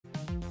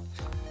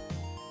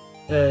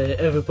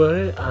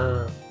Everybody,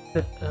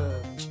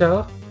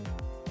 Stella,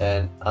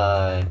 And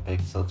I'm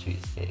Pixel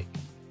Cheesecake.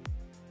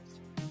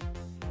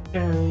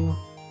 carrying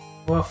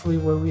roughly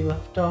where we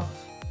left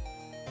off.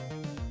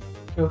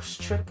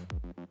 Ghost Trick.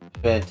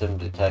 Phantom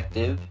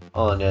Detective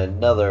on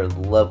another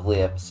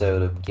lovely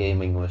episode of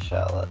Gaming with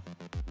Shala.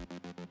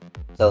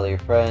 Tell your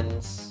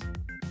friends,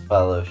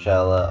 follow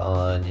Shala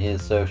on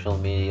his social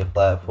media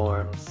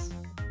platforms.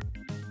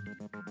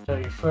 Tell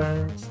your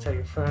friends, tell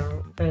your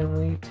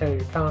family, tell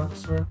your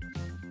congressman.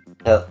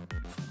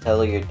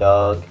 Tell your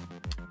dog.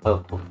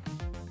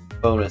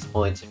 Bonus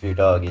points if your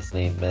dog is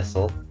named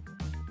Missile.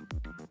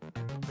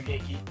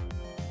 Iggy.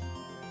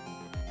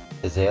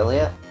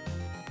 Azalea?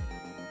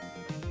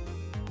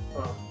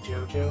 Oh,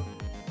 Jojo.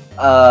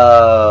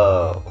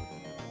 Oh.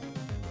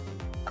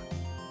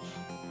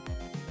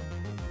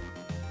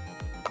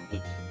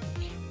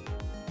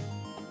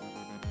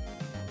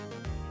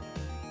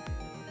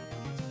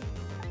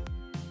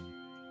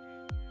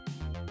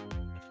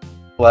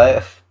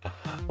 Why?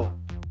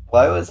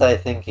 Why was I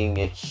thinking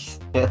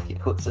Azalea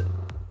was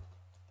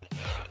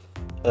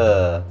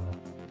I'm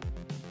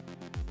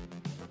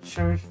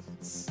sure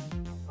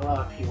a lot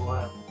of people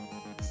have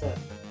said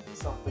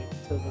something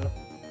to the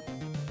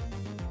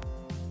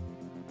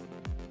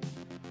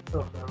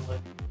something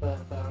like that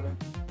about it.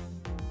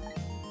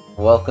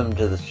 Welcome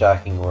to the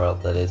shocking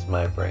world that is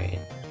my brain.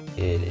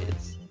 It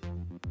is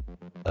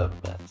a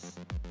mess.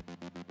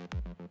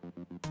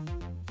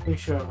 Pretty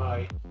sure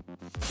I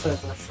said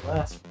that's the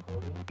last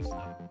recording.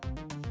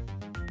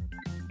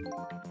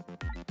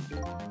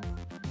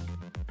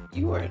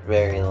 You weren't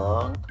very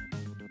long.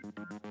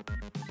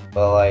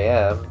 Well, I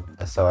am,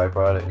 so I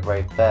brought it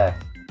right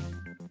back.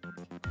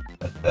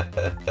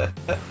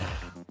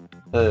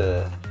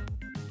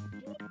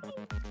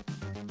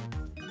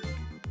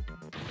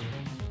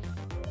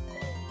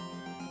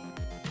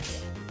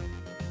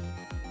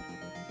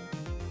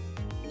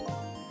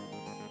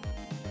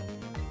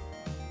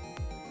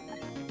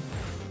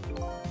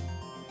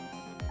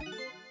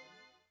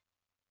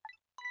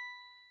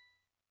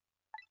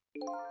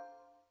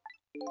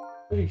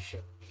 Pretty sure.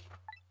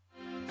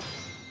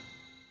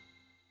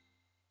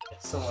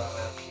 It's somewhere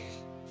around here.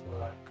 That's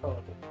what I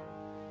called it.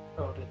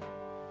 Called it.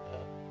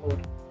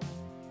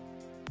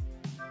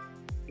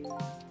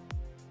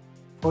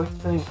 Fourth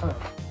thing, huh?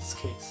 In this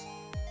case.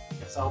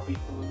 Guess I'll be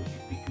blue, you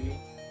be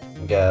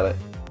green. Got it.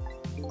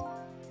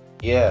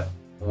 Yeah,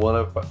 one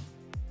of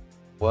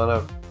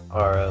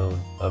our own,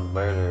 a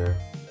murderer.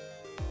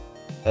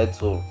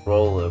 Heads will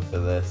roll over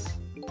this.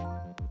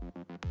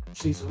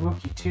 She's a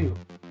rookie too.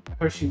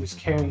 I heard she was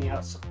carrying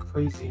out some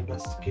crazy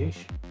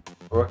investigation.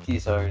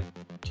 Rookies aren't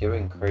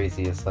doing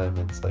crazy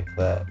assignments like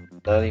that.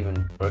 Not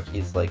even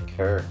rookies like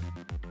her.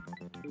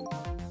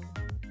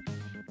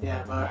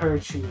 Yeah, but I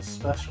heard she was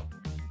special.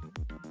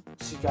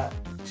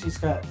 She's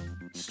got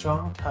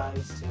strong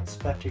ties to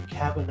Inspector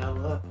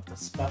Cabanela of the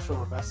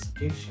Special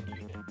Investigation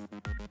Unit.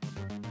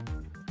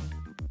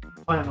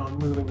 Plan on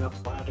moving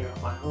up ladder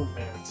on my own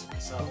merits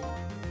myself.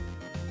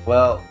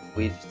 Well,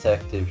 we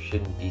detectives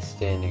shouldn't be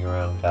standing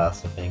around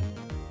gossiping.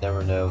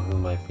 Never know who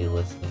might be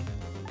listening.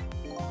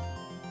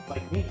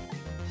 Like me.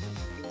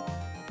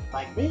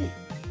 Like me.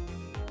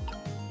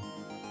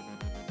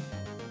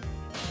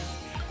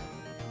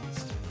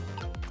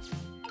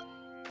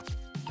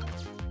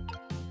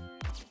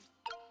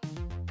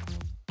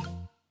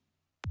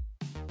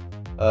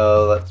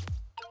 Oh, let's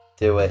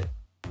do it.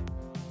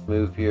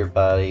 Move your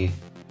body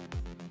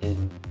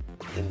in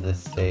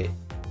this state.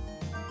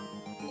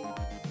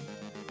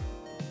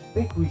 I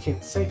think we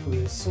can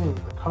safely assume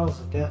the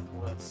cause of death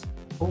was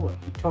the bullet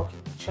he took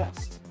in the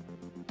chest.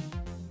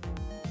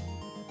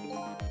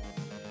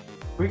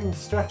 Bring the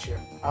stretcher.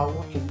 I'll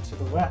look into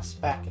the rest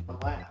back in the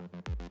lab.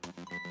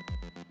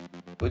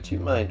 Would you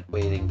mind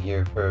waiting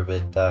here for a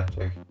bit,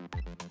 Doctor?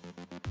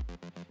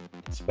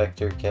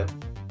 Inspector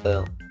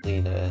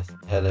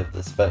Cabanela, head of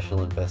the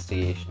Special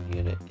Investigation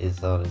Unit,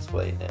 is on his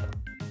way now.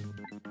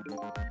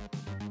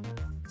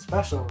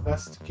 Special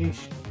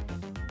investigation.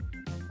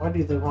 What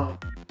do they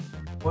want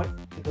with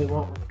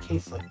a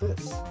case like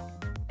this?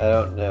 I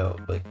don't know,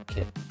 but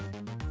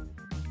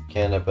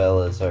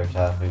Cabanela's our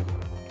top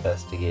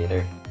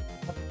investigator.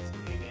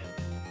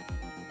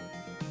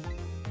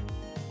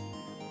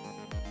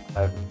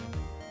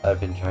 I've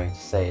been trying to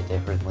say it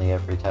differently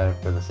every time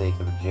for the sake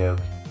of a joke.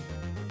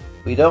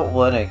 We don't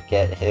want to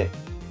get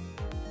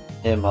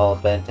him all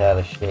bent out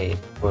of shape,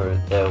 or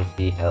there'll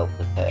be hell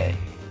to pay.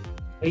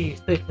 Do you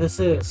think this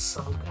is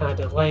some kind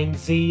of Lang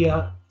Z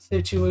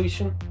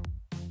situation?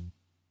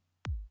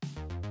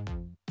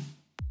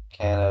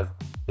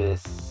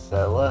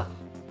 Cannabisella?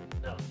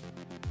 No.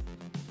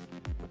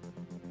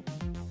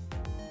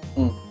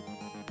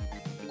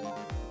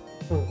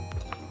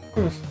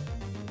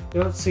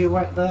 Don't see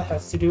what that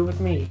has to do with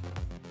me.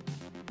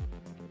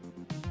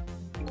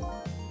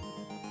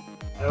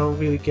 I don't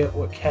really get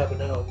what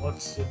Cabanela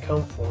wants to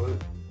come for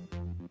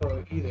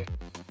either.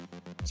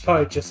 It's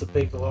probably just a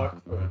big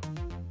lark for him,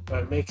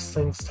 but it makes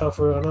things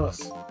tougher on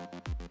us.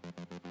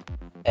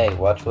 Hey,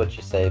 watch what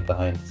you say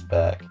behind his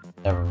back.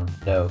 Never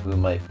know who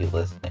might be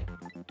listening.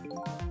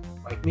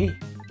 Like me.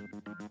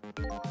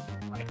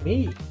 Like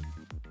me.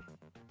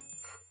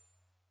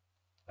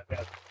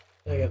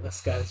 I got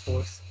this guy's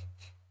voice.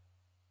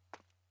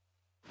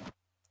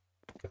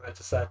 Because I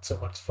just had so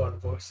much fun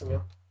voicing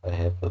him. I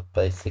have a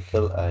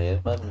bicycle, I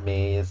am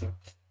amazing.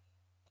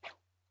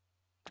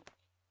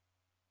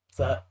 Is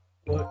that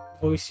what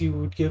voice you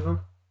would give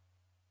him?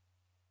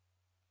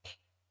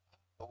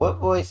 What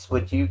voice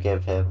would you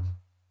give him?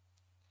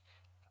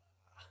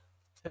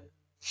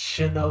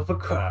 Tension of a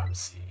crime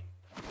scene.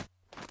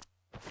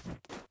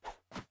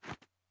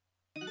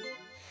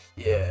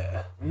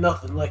 Yeah,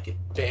 nothing like it,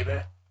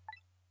 baby.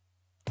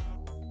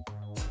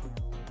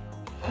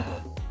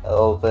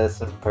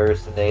 Elvis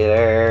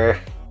impersonator.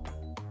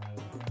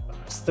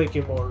 I was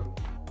thinking more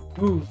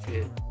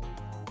goofy.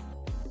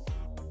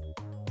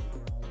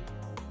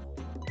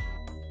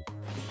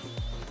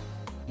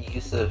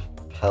 Use of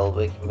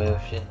pelvic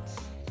motions.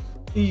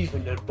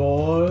 Evening,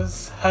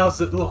 boys. How's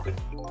it looking?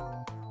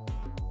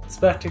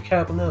 Inspector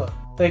Cabanela,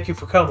 thank you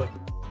for coming.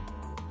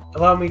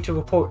 Allow me to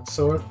report,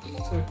 sir.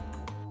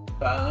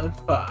 Fine,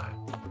 fine.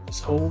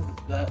 Just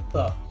hold that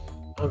thought.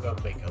 I'm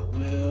gonna make a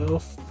little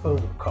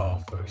phone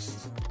call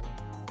first.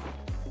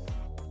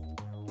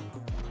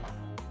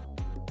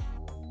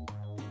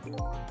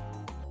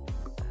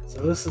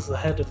 So this is the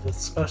head of the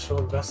Special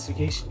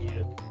Investigation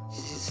Unit.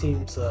 She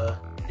seems,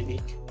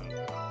 unique.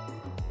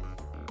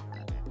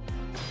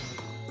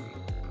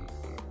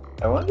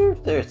 I wonder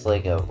if there's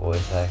like a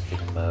voice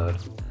acting mode.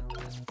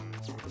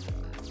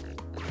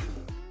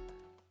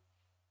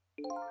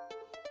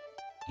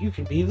 You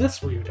can be this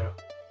weirdo.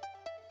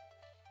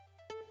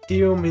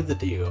 Deal me the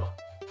deal.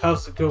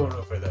 How's it going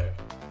over there,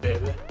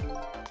 baby?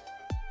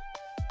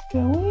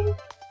 Going?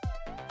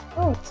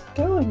 Oh, it's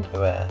going,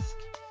 you ask.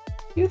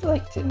 You'd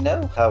like to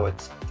know how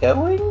it's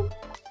going?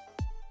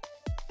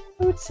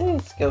 I would say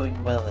it's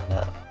going well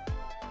enough.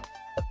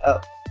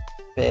 About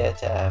fair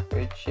to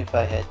average, if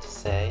I had to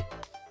say.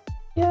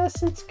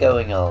 Yes, it's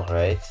going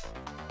alright.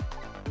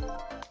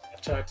 I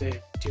tried to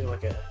do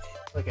like a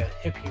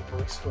hippie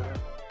voice for her.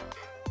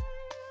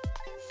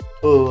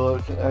 Oh,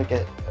 I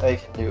can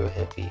do a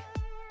hippie.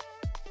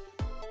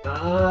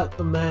 Not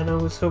the man I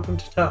was hoping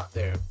to talk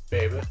there,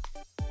 baby.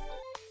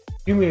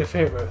 Do me a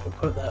favor and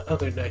put that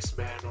other nice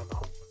man on the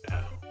hold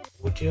now,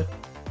 would you?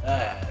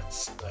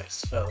 That's a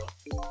nice fellow.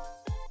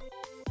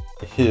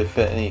 If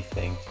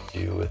anything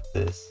to do with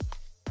this,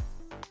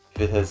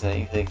 if it has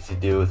anything to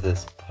do with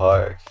this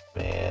park,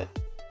 man,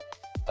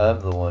 I'm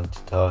the one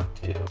to talk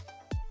to.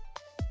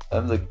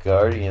 I'm the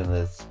guardian of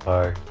this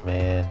park,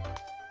 man.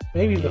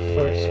 Maybe the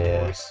first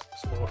voice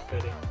was more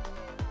fitting.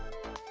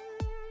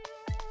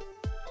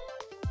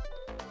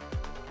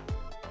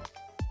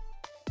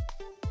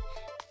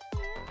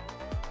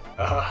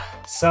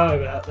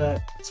 Sorry about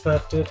that,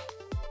 Inspector.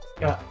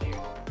 Got you.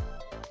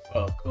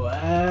 Well,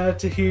 glad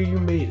to hear you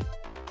made it.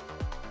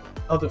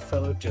 Other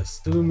fellow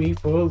just threw me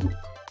for a loop.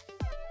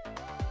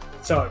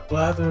 Started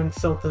blathering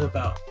something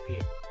about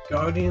being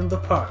guardian of the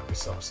park or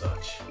some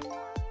such.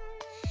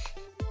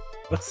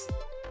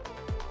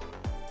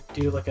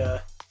 Do like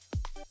a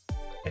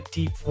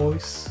deep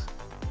voice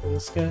for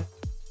this guy?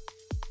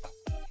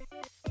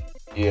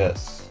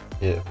 Yes,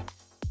 him.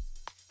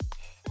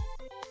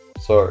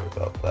 Sorry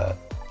about that.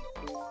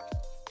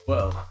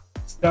 Well,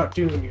 start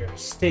doing your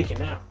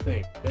staking out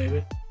thing,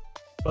 baby.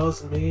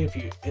 Buzz me if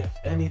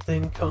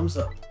anything comes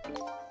up.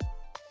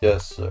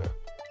 Yes, sir.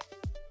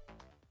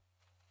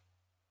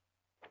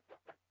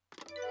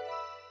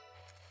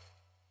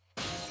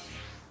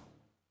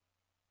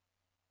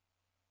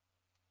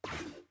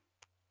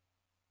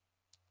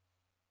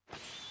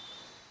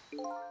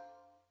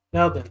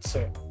 Now then,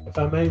 sir, if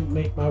I may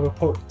make my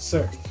report,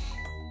 sir.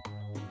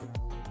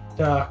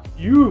 Doc,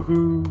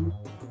 yoo-hoo!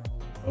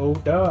 Oh,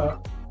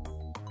 Doc.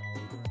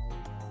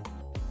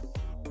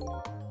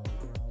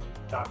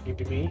 Talking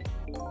to me?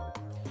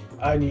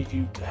 I need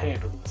you to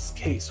handle this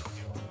case with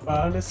your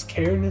finest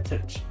care and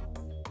attention.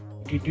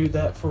 Would you do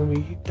that for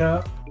me,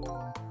 Doc?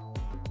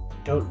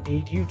 Don't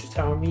need you to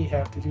tell me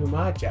how to do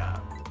my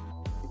job.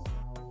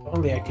 If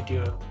only I could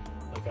do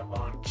like a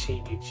Lon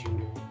Chaney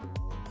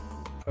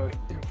Jr.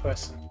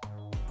 impression.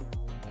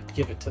 I'd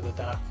give it to the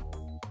Doc.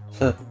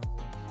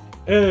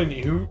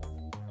 Anywho,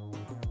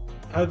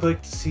 I'd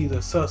like to see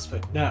the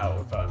suspect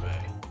now, if I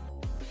may.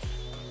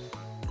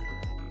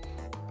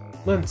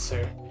 Lynne,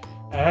 sir,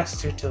 I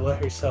asked her to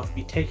let herself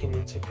be taken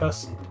into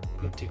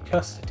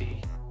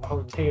custody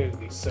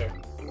voluntarily, sir.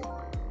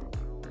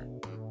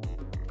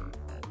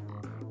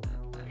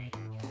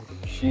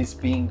 She's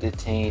being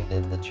detained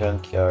in the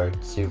junkyard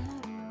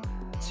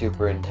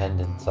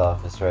superintendent's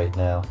office right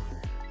now.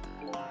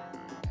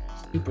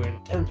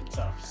 Superintendent's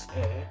office,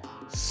 eh?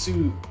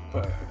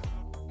 Super.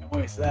 And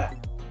where's that?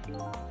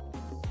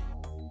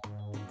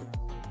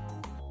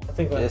 I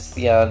think that's Just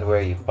beyond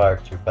where you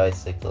parked your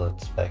bicycle,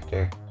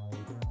 Inspector.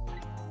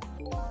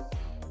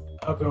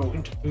 I'll go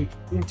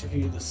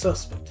interview the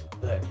suspect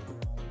then.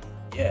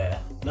 Yeah,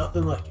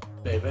 nothing like it,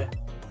 baby.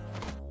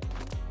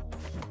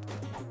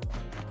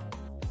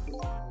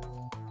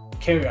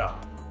 carry on,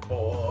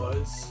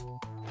 boys.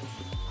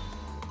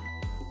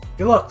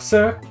 Good luck,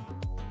 sir.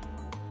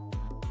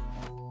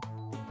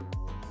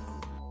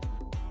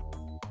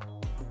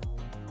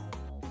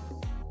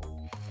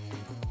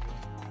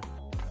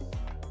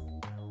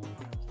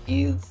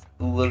 He's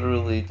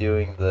literally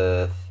doing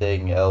the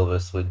thing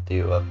Elvis would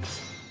do up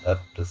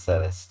a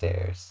set of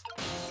stairs.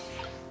 I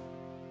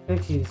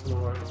think he's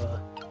more of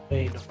a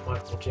vein of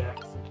Michael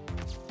Jackson.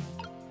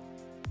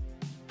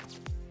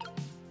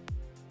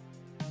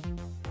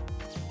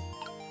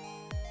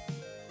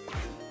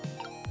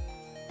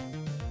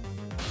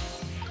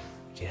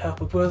 Could you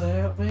help a brother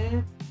out,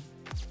 man?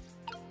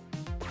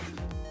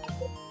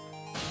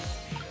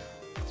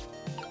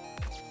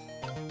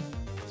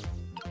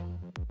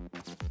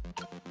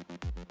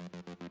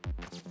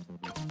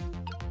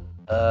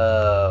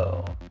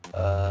 Oh,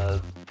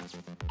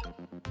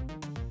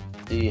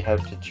 do you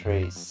have to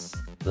trace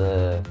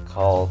the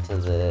call to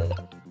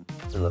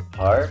the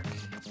park?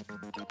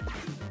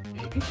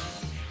 Maybe.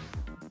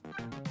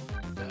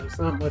 There's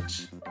not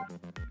much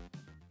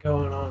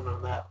going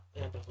on that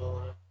end of the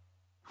line.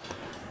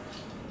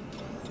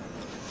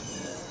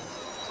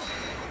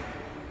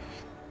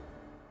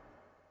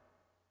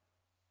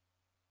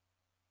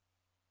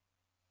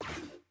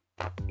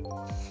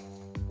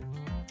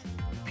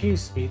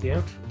 Appears to be the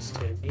entrance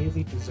to a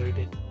nearly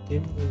deserted,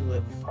 dimly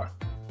lit park.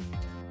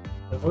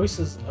 The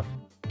voices of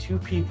two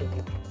people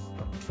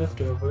drift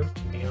over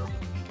to neon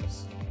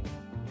images.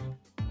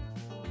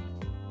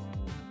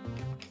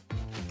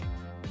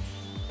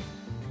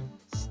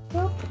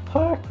 Stop the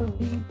park from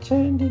being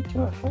turned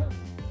into a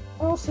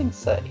housing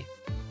site.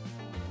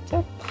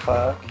 Protect the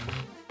park.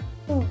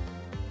 Oh,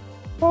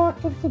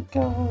 Park of the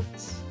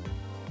Gods.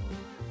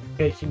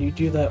 Okay, can you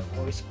do that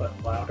voice but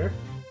louder?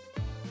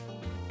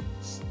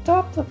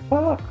 Stop the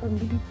park from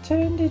being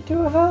turned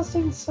into a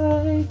housing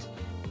site.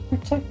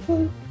 Protect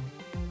the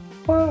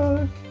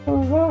park, the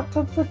Rock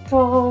of the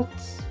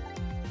Gods.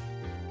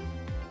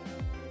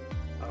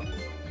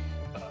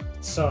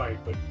 Sorry,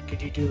 but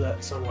could you do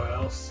that somewhere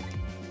else?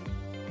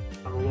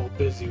 I'm a little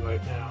busy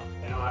right now.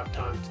 I don't have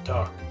time to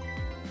talk.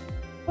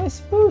 I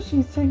suppose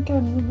you think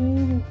I'm the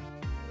man,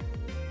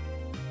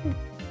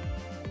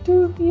 a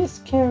dubious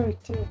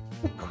character,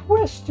 a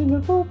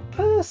questionable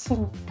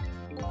person.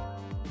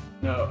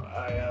 No,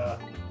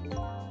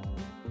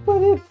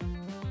 But if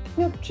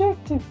an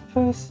objective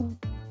person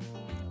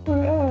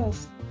were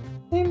asked,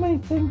 they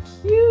might think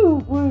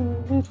you were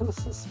a little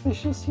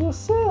suspicious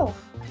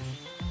yourself.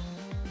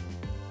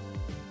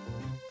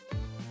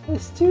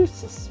 As two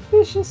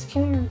suspicious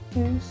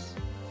characters,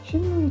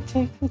 shouldn't we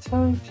take the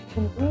time to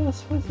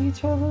converse with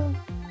each other?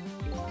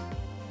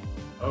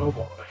 oh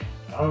boy.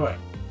 Alright.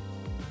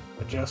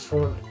 But just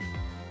for a minute.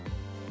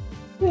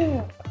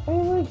 Yeah, I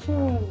like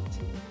your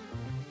attitude.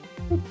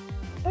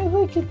 I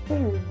like it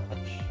very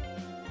much.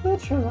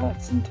 Let's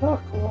relax and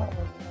talk a while.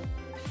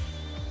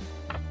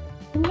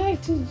 The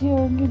night is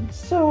young and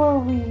so are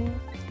we.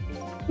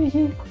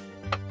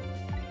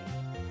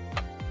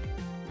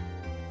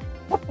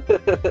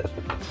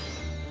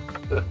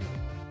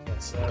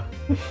 Yes,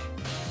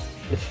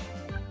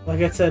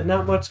 like I said,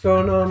 not much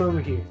going on over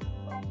here.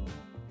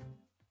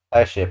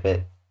 I ship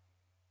it.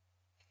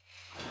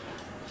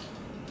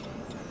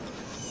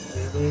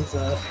 There's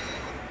a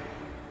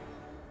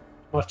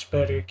much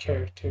better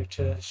character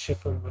to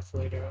ship him with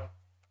later on.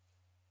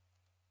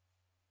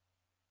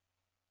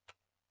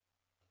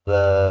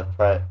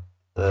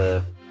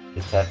 The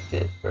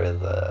detective or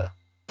the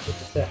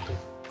detective.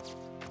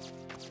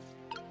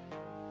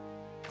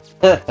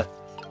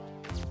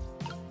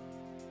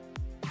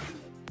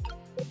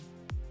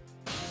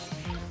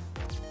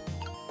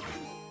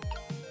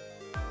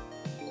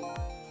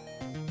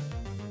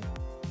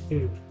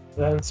 Dude,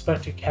 that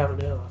Inspector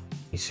Cabanela,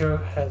 he sure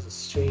has a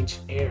strange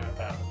air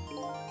about him.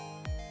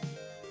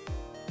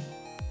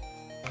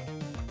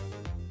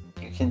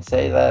 You can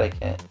say that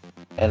again.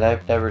 And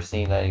I've never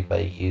seen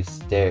anybody use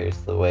stairs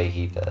the way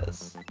he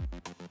does.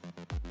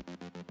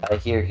 I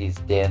hear he's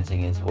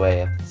dancing his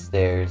way up the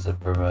stairs of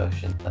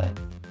promotion that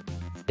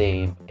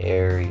same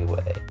airy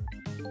way.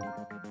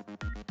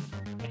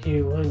 I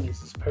hear Lynne is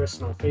his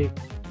personal favorite.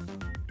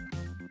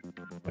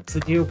 What's the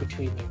deal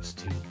between those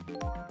two?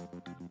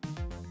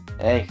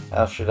 Hey,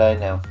 how should I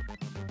know?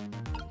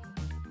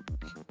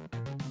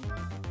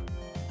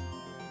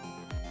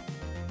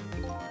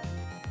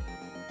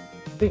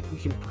 I think we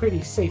can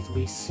pretty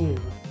safely assume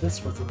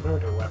this was a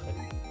murder weapon.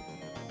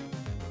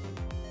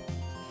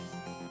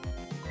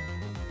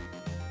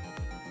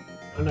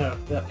 Oh no,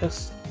 that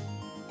pistol.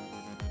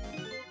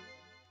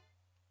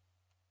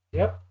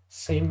 Yep,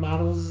 same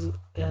models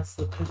as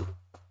the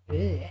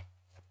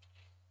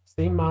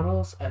same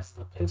models as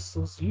the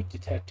pistols you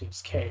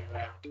detectives carry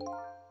around.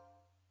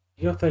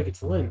 You don't think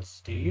it's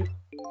Lynne's, do you?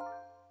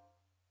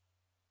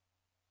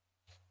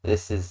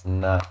 This is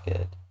not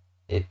good.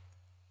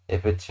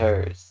 If it's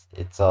hers,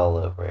 it's all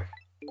over.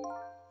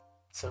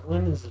 So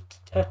Lynne is a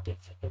detective,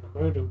 and the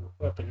murder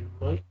weapon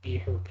might be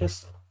her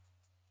pistol.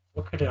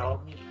 What could it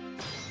all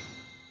mean?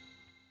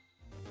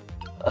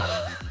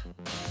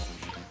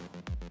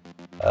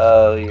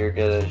 Oh, you're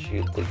gonna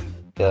shoot the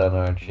gun,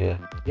 aren't you?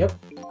 Yep.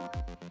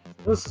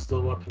 This is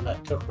the weapon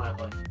that took my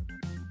life.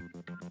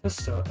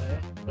 Pistol, eh?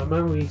 My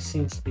memory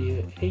seems to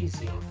be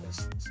hazy on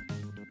pistols.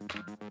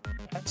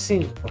 I've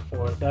seen it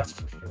before, that's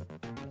for sure.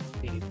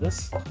 Let's see,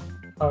 this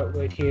part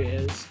right here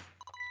is...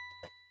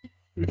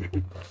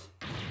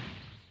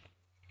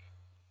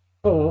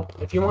 Oh,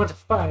 if you want to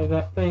fire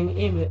that thing,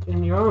 aim it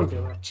in your own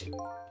direction.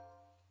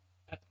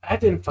 I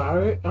didn't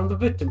fire it, I'm the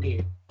victim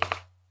here.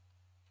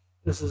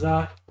 This is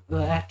the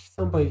act of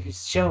somebody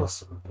who's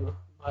jealous of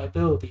my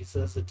abilities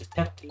as a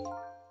detective.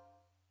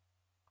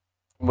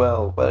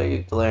 Well, what are you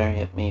glaring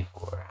at me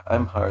for?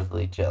 I'm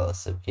hardly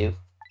jealous of you.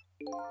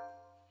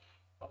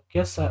 I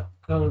guess that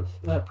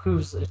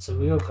proves it's a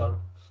real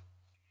gun.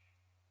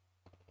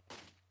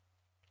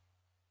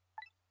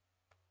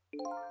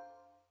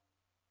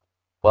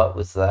 What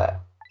was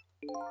that?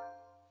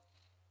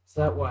 Is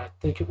that what I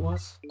think it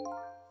was?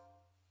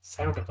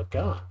 Sound of a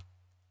gun.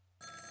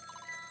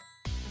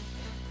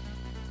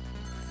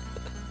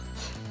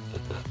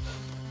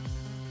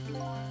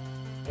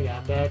 I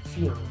got a bad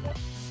feeling about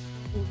this.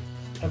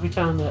 Every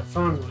time that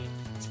phone rings,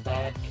 it's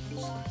bad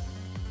news.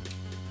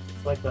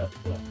 It's like that.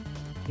 Yeah,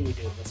 you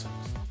do this one.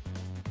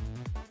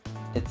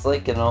 It's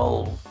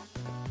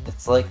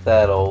like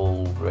that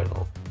old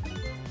riddle.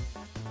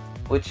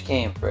 Which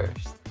came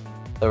first?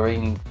 The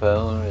ringing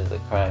phone or the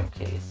crime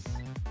case?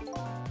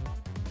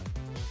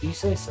 You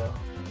say so.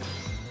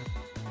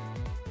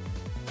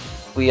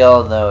 We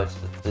all know it's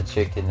the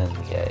chicken and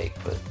the egg,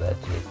 but that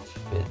just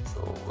fits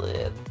a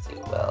little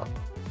too well.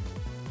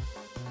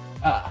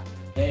 Ah,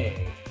 there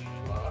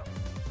you are.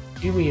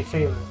 Do me a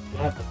favor and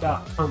have the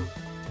doc come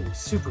to the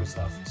super's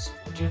office,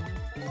 would you?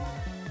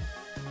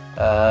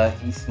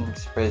 He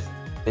seems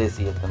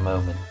busy at the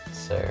moment,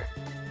 sir.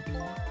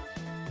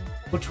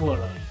 Which one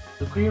are you?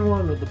 The green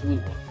one or the blue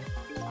one?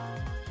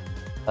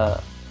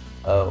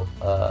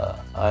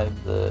 I'm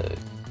the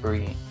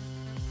green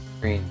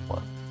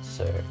one,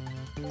 sir.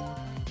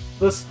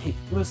 Listen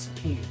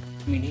here,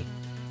 Greenie.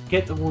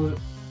 Get the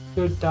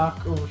good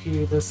doc over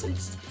here this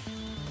instant.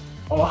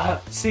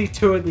 I'll see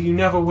to it that you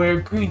never wear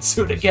a green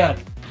suit again.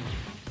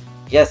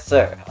 Yes,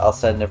 sir. I'll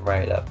send him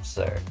right up,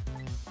 sir.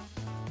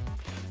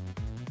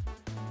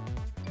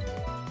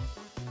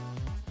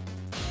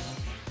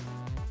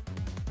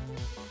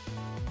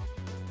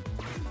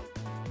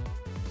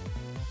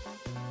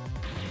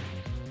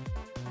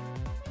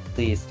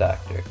 Please,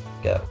 doctor,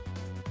 go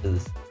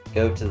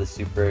to the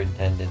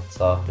superintendent's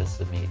office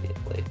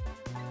immediately.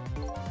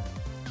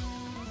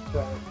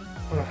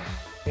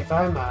 If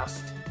I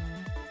must.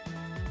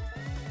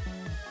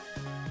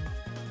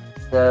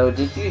 So,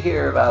 did you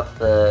hear about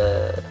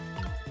the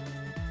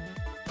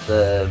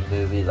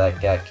movie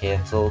that got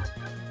canceled?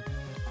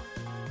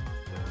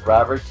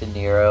 Robert De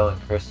Niro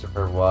and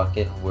Christopher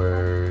Walken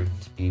were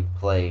to be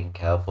playing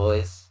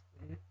cowboys.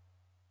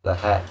 The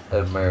hat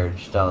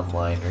emerged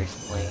online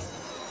recently.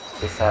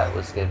 This hat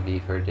was going to be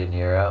for De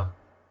Niro,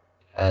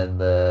 and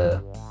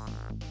the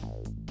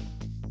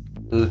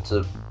boots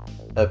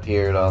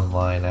appeared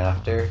online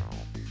after,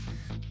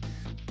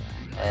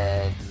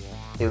 and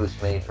it was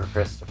made for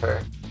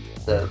Christopher.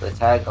 So the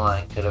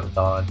tagline could have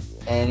gone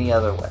any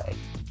other way,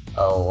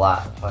 a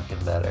lot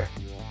fucking better.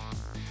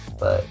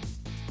 But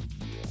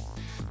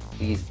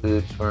these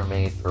boots were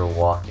made for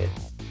walking.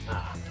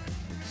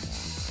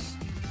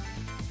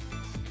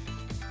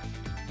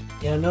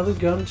 Yeah, another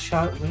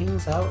gunshot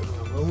rings out in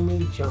a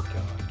lonely junkyard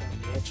on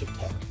the edge of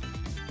town.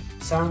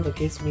 Sound that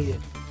gives me a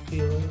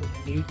feeling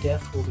a new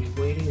death will be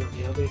waiting on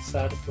the other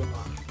side of the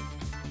line.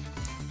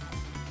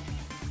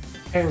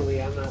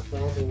 Apparently, I'm not the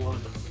only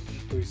one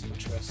who's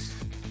interested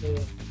in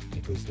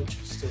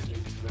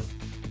tonight.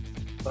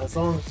 But as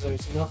long as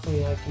there's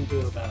nothing I can do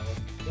about it,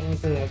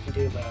 anything I can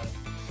do about it,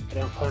 I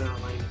don't plan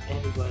on letting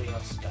anybody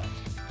else die.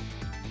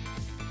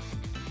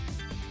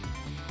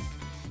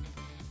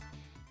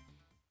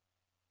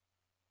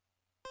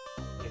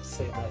 They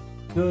say that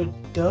good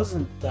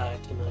doesn't die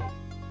tonight.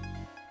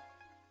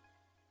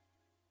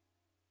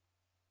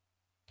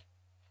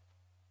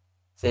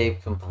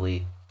 Save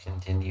complete.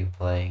 Continue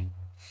playing.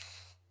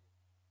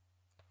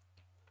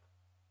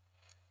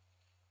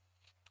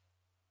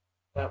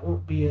 That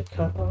won't be a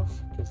cutoff,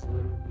 because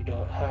then we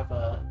don't have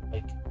a,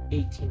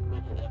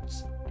 18-minute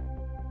episode.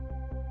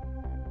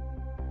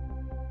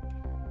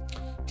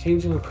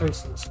 Changing a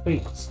person's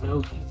fate is no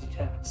easy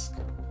task,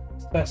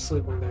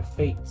 especially when their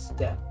fate is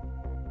death.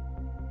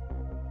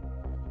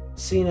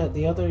 The scene at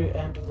the other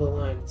end of the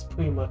line is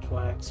pretty much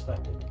what I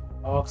expected,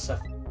 all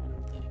except for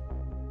one thing.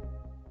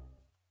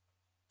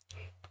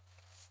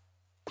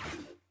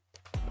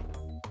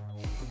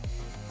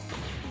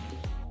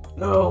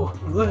 No,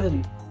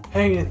 Lynne!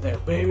 Hang in there,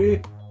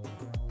 baby!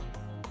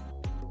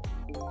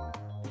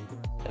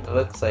 It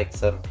looks like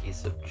some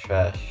piece of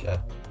trash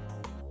up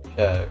from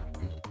the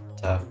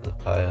top of the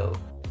pile of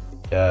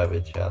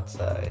garbage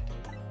outside.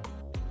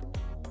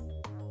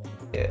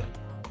 Yeah.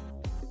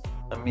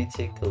 Let me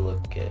take a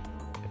look at it.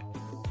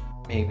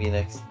 Maybe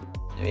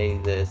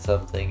there's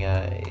something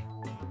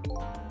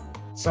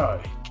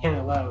Sorry, can't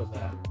allow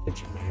that,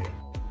 Pitcher Man.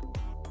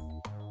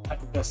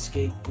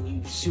 investigate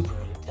Blue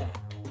Superintendent.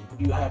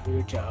 You have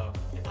your job,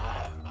 and I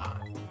have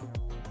mine.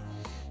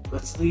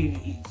 Let's leave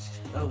each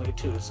other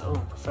to his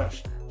own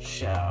profession,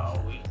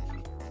 shall we?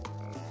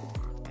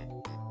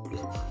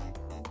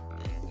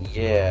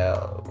 Yeah,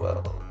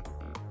 well,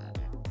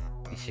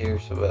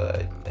 here's what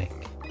I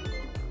think.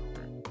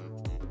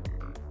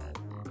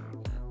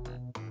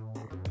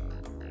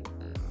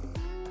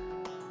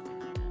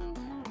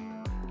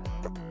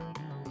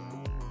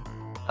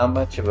 How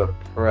much of a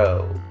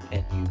pro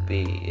can you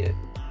be if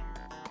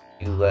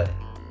you let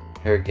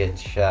her get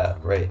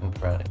shot right in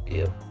front of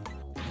you?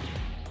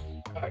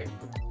 Alright.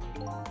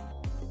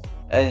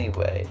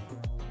 Anyway,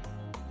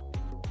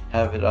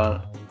 have it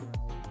on.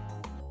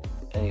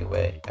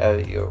 Anyway, have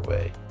it your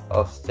way.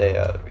 I'll stay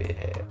out of your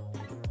hair.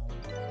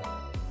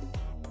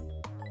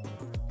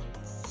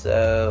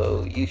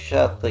 So, you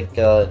shot the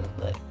gun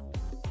that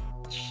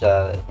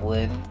shot at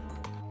Lynne?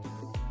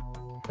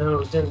 No,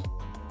 it didn't.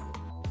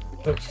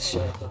 Purchase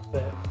shot up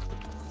there.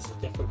 It's a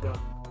different gun.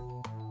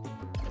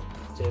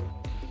 Did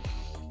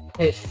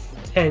hit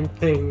 10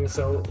 things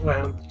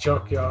around the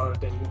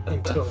junkyard and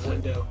into a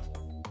window.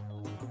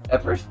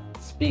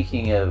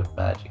 Speaking of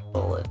magic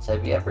bullets,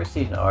 have you ever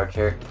seen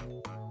Archer?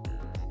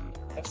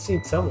 I've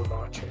seen some of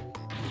Archer.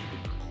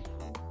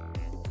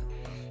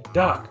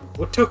 Doc,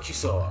 what took you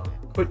so long?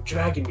 Quit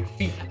dragging your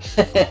feet.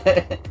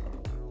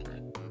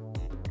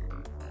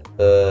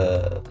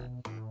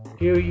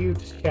 Here you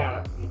just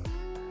shot at me.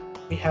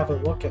 Let me have a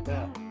look at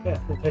that. Yeah,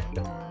 the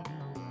victim.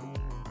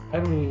 I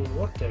haven't even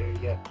looked at her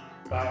yet,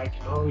 but I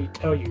can already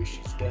tell you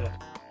she's dead.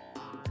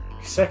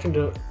 Your second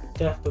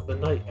death of the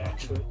night,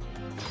 actually.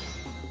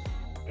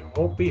 It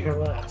won't be her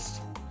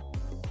last.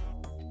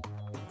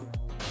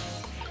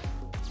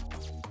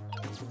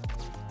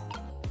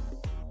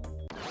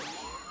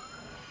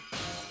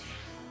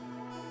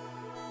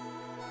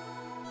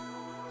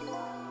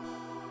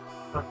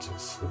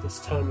 Conscious for this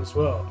time as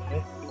well,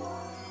 eh?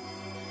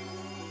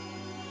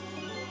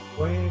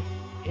 Where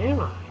am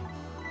I?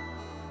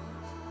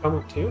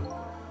 Coming to?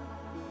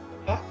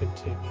 What happened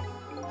to me?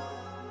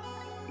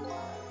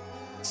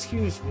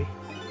 Excuse me.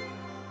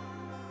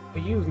 Are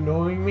you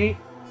ignoring me?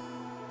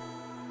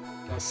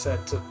 I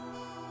said to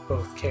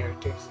both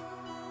characters.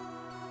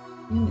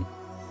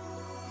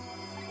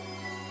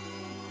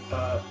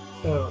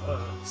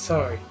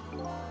 Sorry.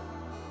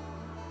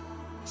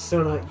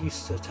 Still not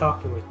used to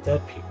talking with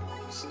dead people.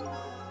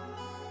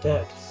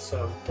 Dead,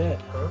 so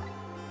dead, huh?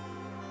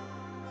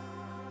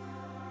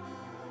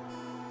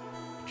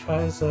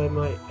 Try as I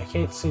might, I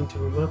can't seem to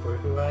remember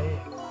who I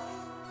am.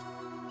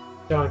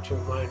 Starting to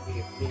remind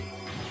me of me.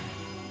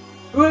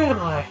 Who am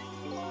I?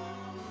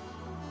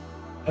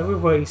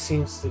 Everybody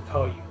seems to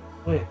call you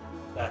Lynne,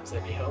 if that's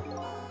any help.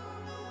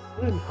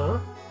 Lynne, huh?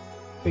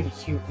 Pretty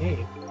cute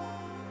name.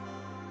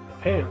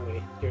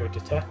 Apparently, you're a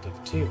detective,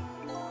 too.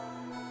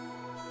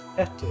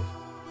 Detective?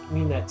 You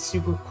mean that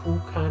super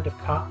cool kind of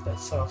cop that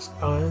solves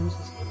crimes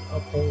and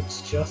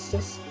upholds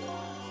justice?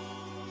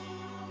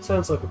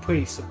 Sounds like a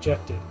pretty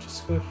subjective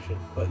description,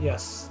 but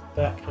yes,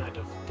 that kind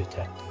of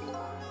detective.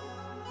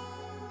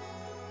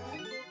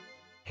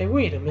 Hey,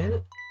 wait a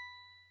minute.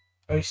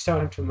 Are you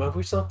starting to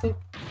remember something?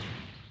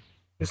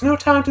 There's no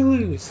time to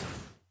lose!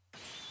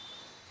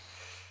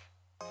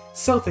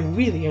 Something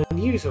really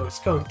unusual is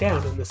going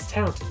down in this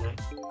town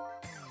tonight.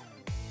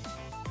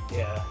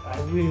 Yeah, I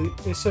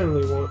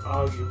certainly won't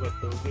argue with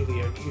the really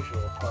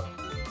unusual part.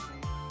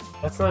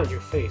 That's not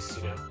your face,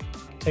 you know.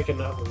 Take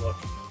another look.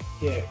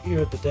 Yeah,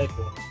 you're the dead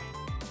one.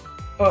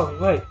 Oh,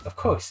 right, of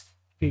course.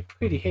 It'd be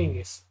pretty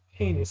heinous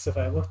if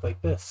I looked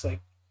like this.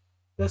 Like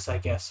this, I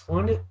guess,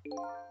 wouldn't it?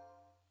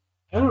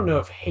 I don't know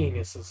if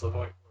heinous is the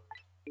right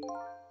word.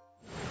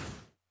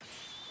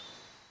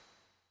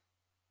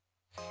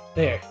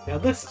 There, now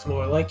this is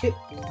more like it.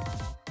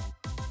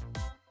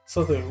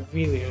 Something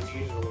really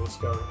unusual was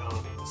going on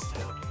in this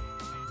town.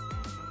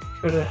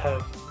 Could it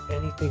have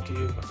anything to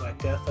do with my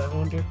death, I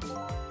wonder?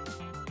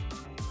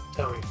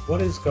 Tell me,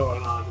 what is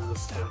going on in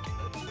this town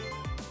tonight?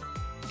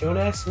 Don't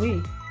ask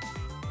me.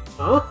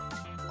 Huh?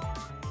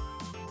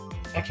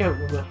 I can't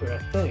remember a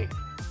thing.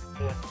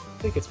 And I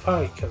think it's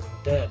probably because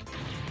I'm dead.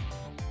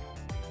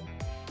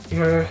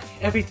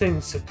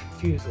 Everything's so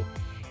confusing.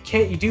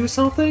 Can't you do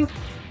something?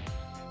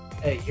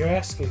 Hey, you're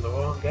asking the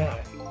wrong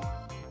guy.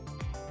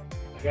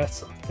 I got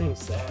some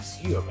things to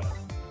ask you about.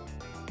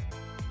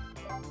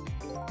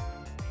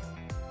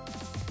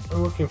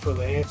 I'm looking for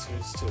the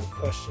answers to the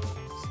questions.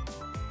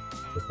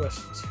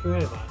 Who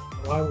am I?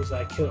 Why was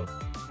I killed?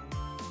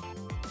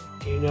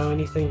 Do you know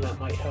anything that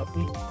might help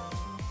me?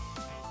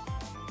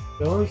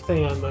 The only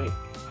thing I know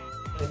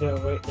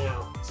right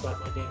now is that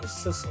my name is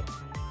Sissel.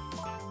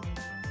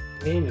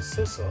 Your name is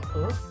Sissel,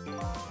 huh?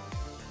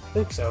 I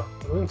think so.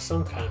 It rings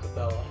some kind of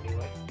bell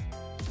anyway.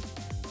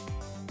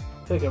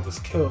 I think I was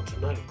killed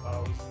tonight while I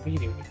was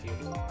meeting with you.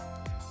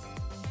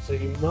 So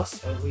you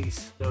must at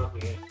least know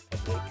me, I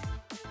think.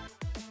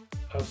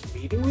 I was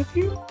meeting with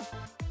you?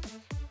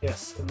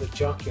 Yes, in the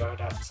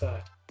junkyard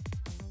outside.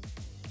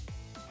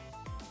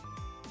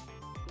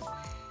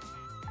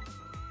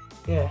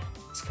 Yeah,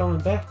 it's coming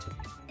back to me.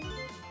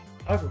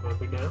 I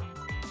remember now.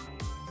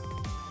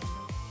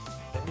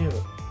 I knew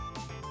it.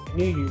 I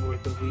knew you were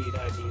the lead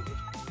I needed.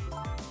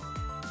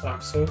 I'm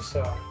so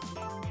sorry.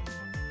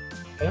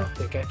 I don't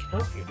think I can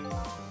help you.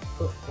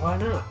 But why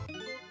not?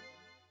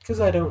 Because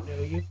I don't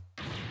know you.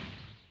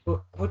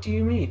 What do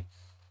you mean?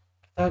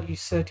 I thought you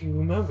said you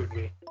remembered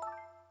me.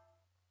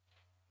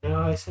 No,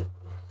 I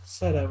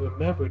said I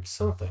remembered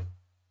something.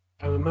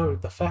 I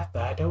remembered the fact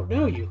that I don't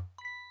know you.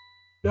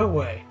 No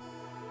way.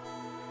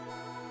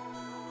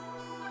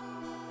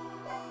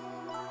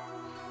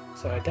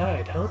 So I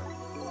died, huh?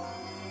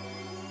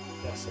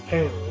 Yes,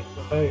 apparently.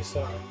 I'm very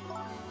sorry.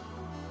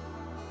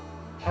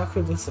 How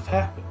could this have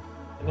happened?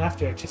 And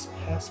after I just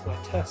passed my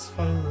test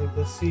finally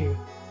this year,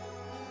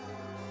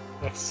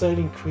 my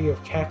exciting career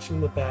of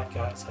catching the bad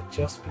guys had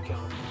just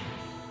begun.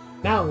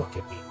 Now look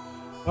at me.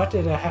 Why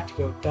did I have to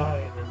go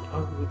die in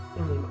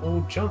an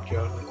old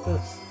junkyard like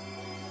this?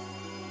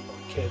 Poor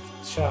kid,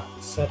 the shock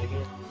was setting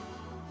in.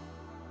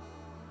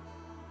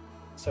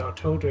 So I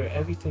told her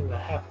everything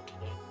that happened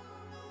tonight.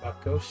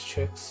 About ghost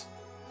chicks,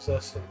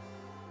 possessing,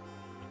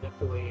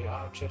 manipulating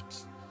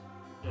objects,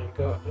 and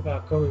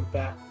about going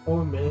back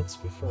 4 minutes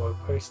before a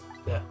person's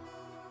death.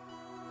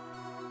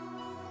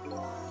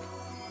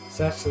 This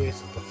actually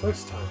isn't the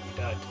first time you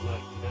died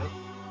tonight, you know?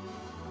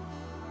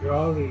 You're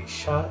already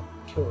shot and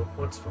killed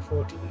once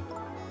before tonight.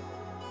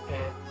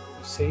 And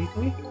you saved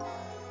me?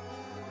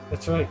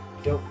 That's right,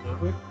 you don't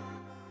remember?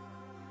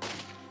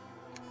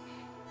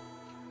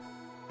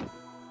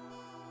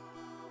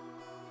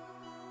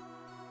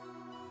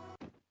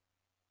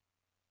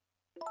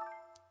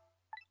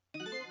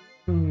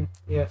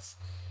 Yes.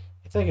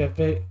 I think I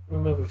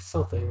remember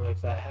something like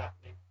that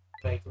happening,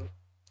 vaguely.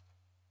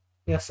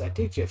 Yes, I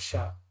did get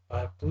shot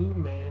by a blue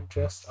man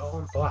dressed all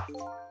in black.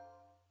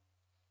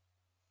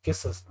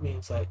 Guess this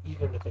means that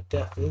even if a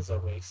death is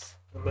erased,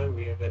 the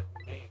memory of it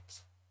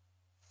remains.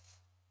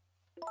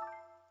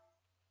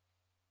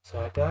 So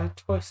I died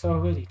twice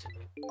already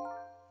tonight.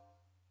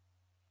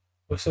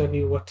 Wish I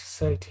knew what to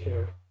say to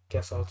her.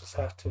 Guess I'll just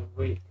have to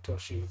wait until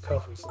she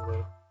recovers a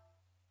little.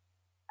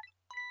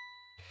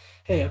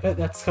 Hey, I bet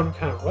that's some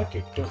kind of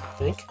record, don't you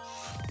think?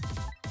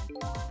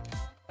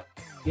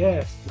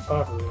 Yes, you're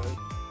probably right.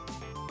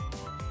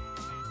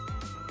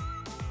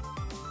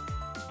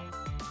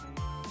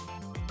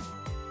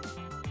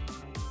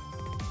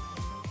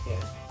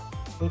 Yeah,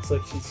 looks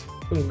like she's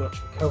pretty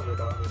much recovered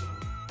already.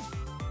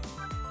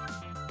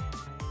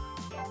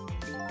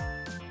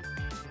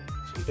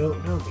 So you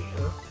don't know me,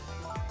 huh?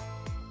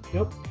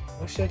 Nope,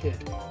 wish I did.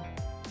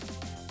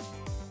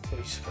 So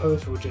you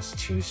suppose we're just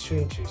two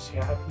strangers who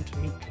happened to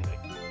meet tonight?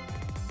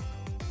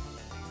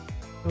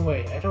 No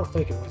way, I don't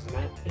think it was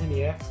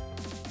any accident.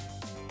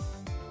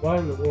 Why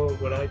in the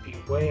world would I be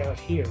way out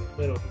here in the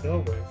middle of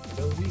nowhere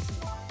for no reason?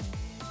 I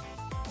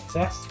was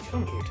asked to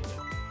come here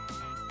tonight.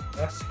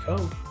 Asked to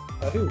come?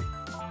 By who?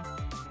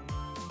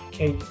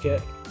 Can't you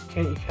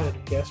kind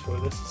of guess where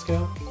this is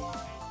going?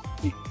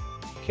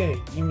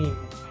 You mean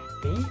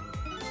me?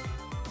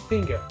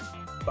 Bingo.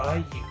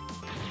 By you.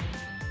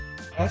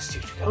 Asked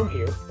you to come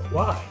here, but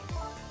why?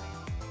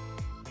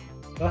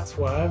 That's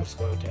what I was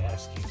going to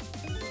ask you.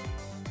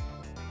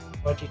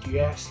 Why did you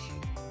ask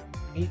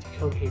me to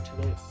come here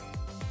tonight?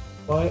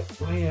 Why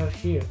out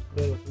here in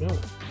the middle of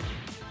nowhere?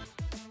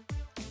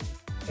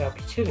 You gotta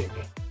be kidding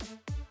me.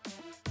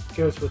 It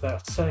goes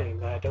without saying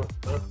that I don't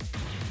remember.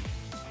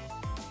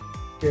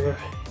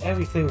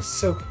 Everything's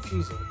so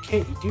confusing.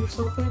 Can't you do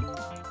something?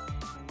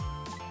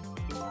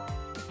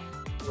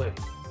 Lynne,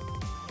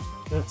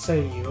 not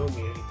saying you owe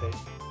me anything,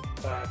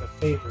 but I have a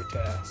favor to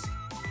ask.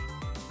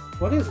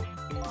 What is it?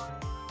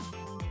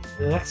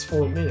 In the next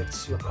 4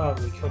 minutes, you'll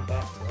probably come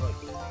back to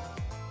life.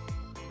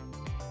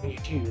 When you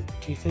do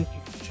you think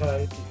you could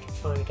try to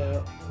find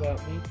out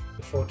about me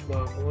before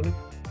tomorrow morning?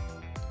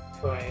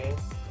 Who I am, and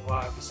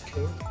why I was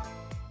killed?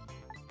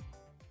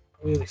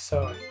 I'm really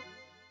sorry.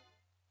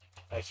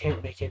 I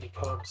can't make any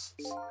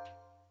promises.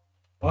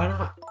 Why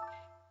not?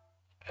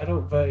 I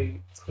don't remember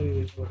very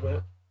clearly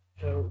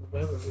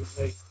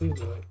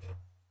right now.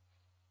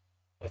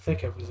 I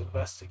think I was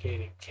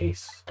investigating a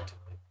case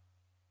tonight.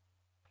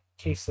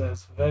 A case that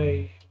is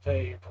very,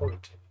 very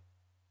important to me.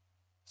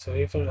 So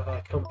even if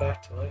I come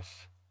back to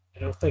life, I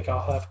don't think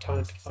I'll have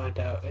time to find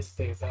out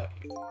anything about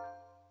you.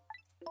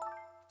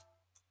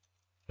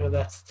 You know,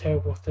 that's a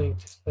terrible thing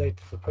to say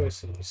to the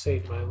person who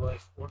saved my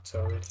life once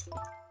already.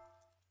 I'm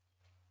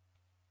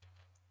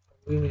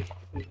really,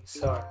 really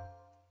sorry.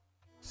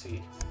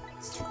 See,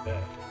 it's too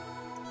bad.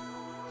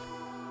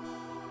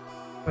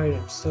 Right,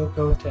 I'm still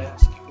going to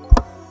ask you.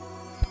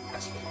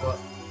 Ask me what?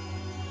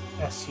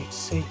 Ask you to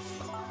save me.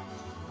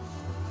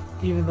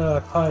 Even though I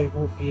probably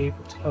won't be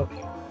able to help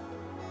you.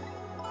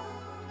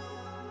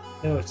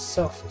 No, it's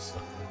selfless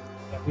of me.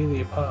 I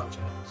really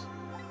apologize.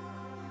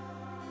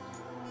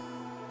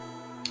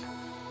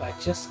 But I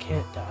just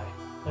can't die.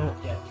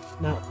 Not yet.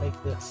 Not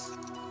like this.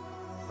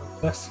 I'm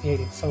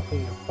investigating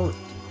something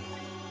important to me.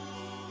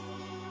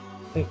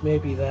 I think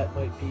maybe that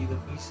might be the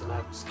reason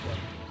I was killed.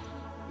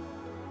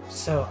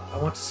 So, I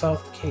want to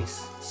solve the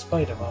case, in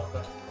spite of all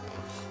that.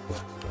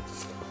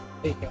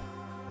 Take a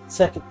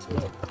second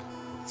to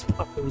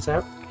pop those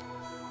out.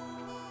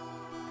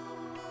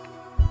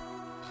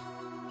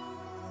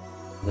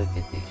 Look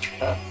at these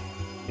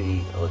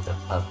puppy or the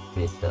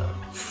puppy dog.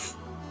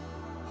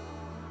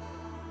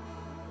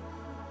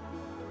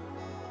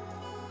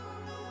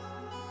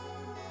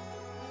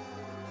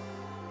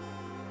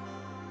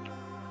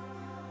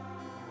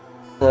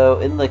 So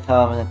in the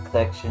comment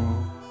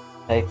section,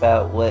 type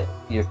out what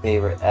your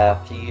favorite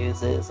app to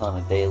use is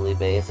on a daily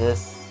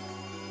basis.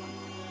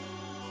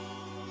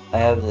 I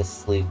have this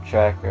sleep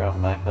tracker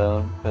on my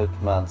phone,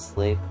 Pokemon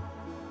Sleep.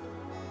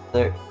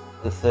 The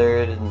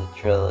third in the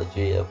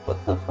trilogy of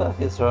what the fuck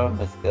is wrong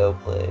with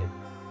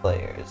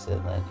players,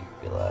 and then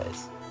you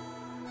realize,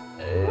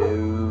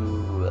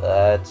 oh,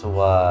 that's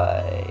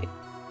why.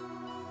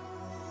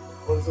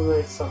 Wasn't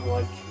there some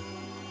like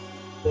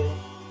thing?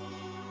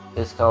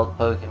 It's called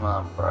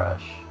Pokemon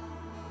Brush,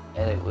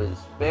 and it was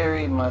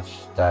very much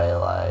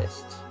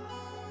stylized.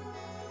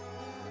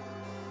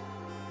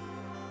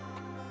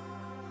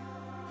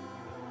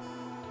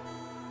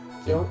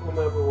 Don't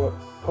remember what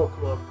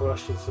Pokemon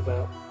Brush is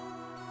about.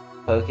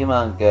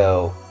 Pokemon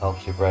Go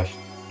helps you brush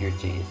your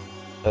teeth.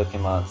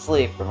 Pokemon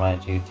Sleep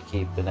reminds you to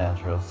keep a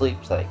natural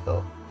sleep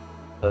cycle.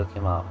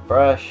 Pokemon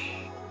Brush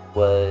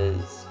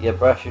was you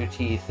brush your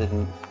teeth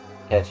and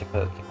catch a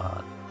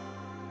Pokemon.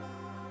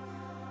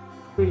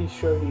 Pretty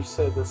sure you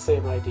said the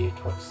same idea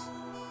twice.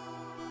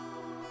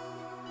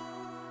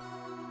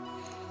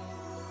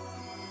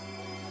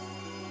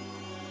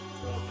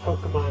 So,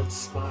 Pokemon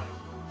Smile.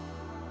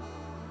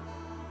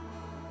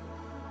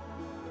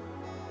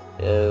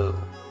 Oh.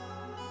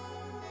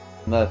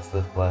 That's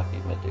the Flappy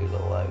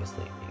Madoodle I was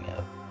thinking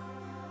of.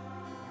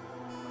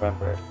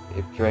 Remember,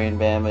 if drain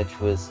damage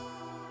was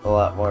a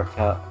lot more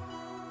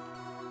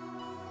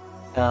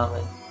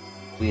common,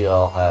 we'd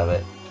all have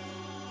it.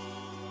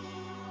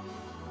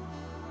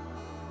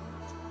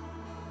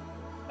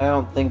 I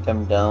don't think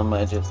I'm dumb,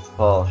 I just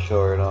fall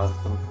short on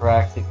some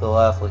practical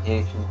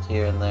applications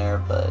here and there,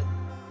 but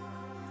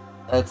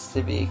that's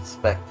to be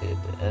expected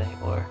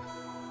anymore.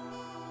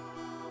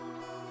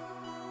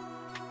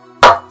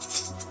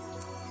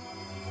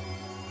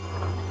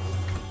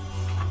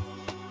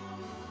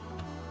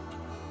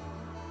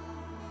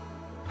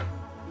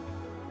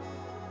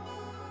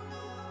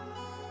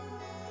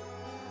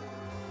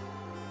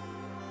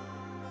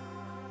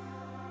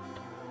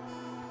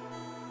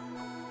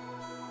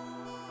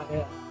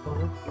 Yeah.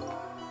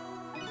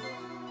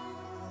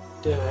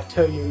 Did I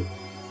tell you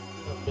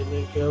a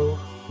minute ago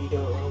you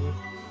don't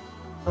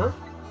huh?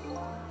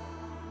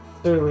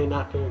 Certainly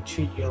not going to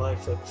treat your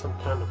life like some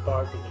kind of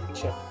bargaining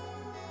chip.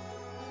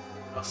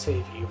 I'll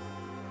save you.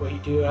 What you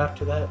do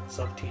after that is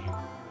up to you.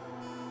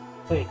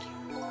 Thank you.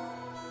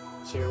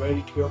 So you're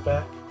ready to go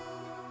back?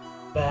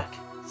 Back,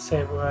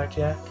 Samurai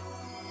Jack?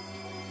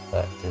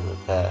 Back to the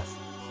past.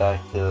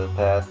 Back to the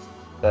past.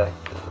 Back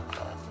to the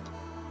past.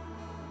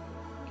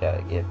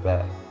 Gotta get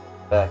back.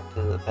 Back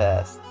to the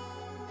past.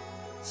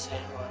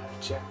 Samurai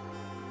Jack.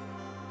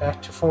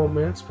 Back to 4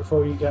 minutes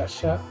before you got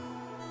shot?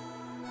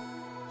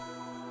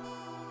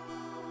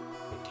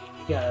 Dude,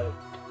 you gotta,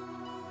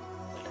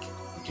 like,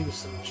 do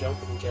some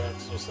jumping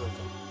jacks or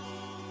something.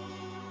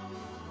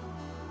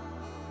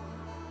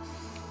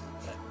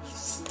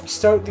 You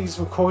start these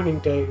recording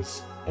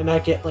days, and I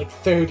get like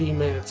 30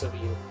 minutes of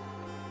you.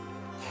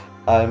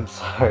 I'm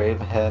sorry,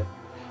 man.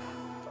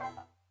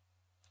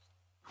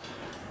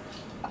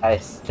 I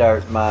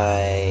start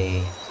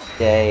my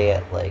day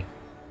at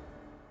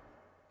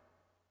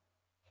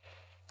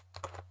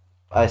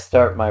I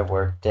start my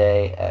work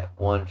day at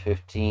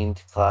 1:15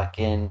 to clock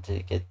in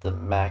to get the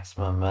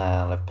maximum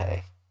amount of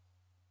pay.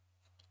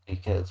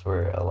 Because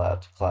we're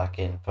allowed to clock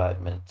in 5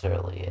 minutes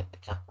early and a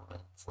couple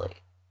minutes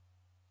late.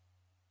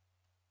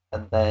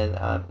 And then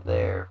I'm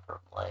there from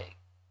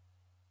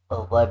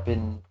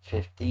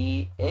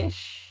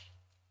 11:50-ish.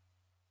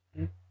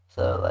 Mm-hmm.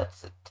 So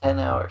that's a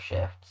 10-hour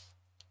shift.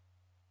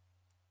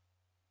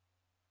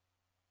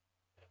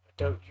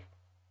 Don't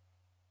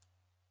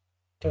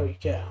you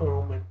get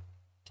home and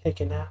take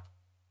a nap?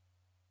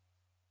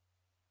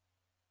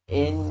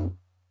 In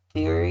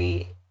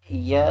theory,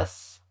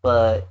 yes,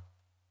 but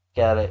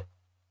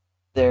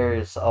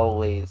there's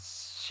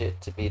always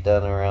shit to be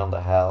done around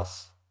the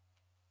house.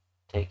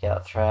 Take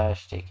out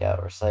trash, take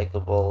out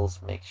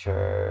recyclables, make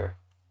sure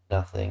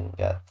nothing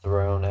got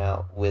thrown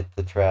out with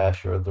the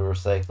trash or the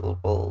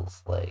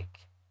recyclables,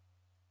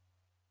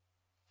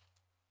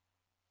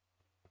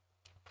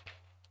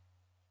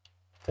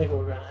 I think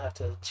we're gonna have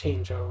to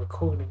change our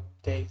recording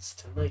days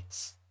to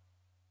nights.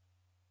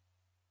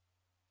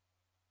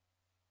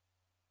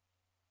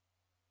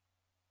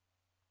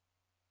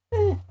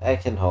 I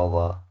can hold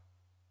on.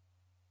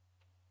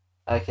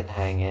 I can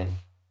hang in.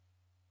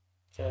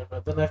 Okay,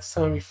 but the next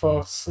time you fall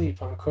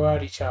asleep, I'm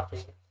karate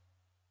chopping.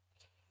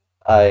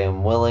 I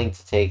am willing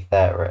to take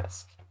that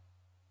risk.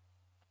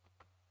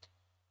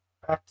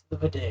 Back to the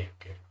video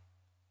game.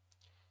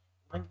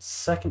 Lynne's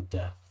second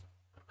death.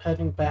 I'm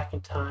heading back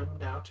in time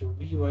now to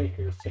rewrite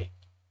her fate.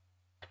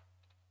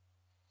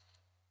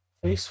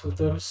 Faced with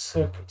those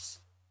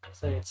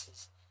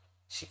circumstances,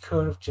 she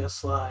could have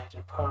just lied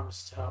and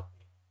promised to help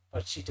me,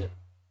 but she didn't.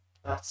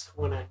 That's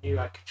when I knew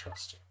I could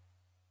trust her.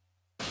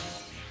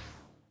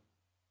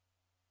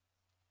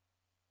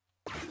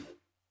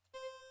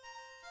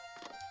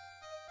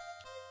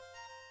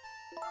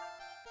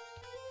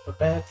 A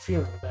bad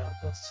feeling about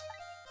this.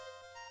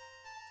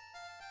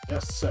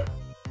 Yes, sir.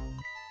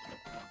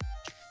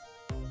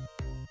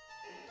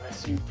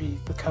 As you be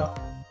the cop.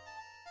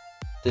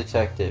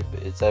 Detective,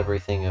 is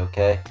everything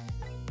okay?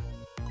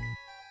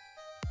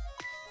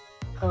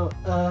 Oh,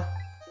 I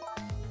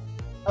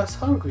was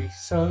hungry,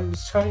 so I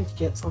was trying to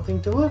get something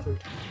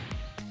delivered.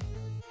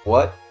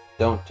 What?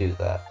 Don't do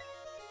that.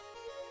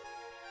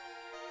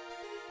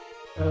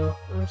 Oh,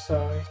 I'm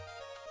sorry.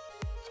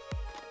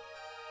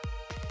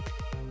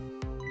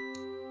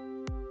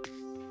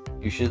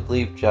 You should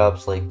leave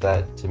jobs like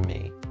that to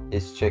me.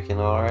 Is chicken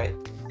alright?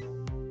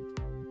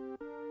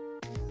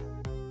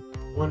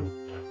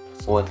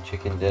 One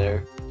chicken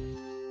dinner?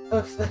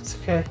 Oh, that's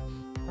okay.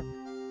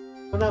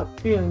 I'm not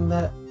feeling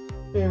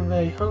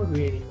very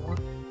hungry anymore.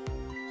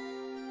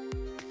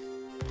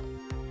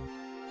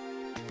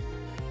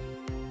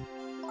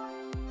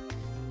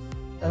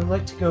 I'd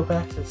like to go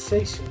back to the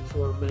station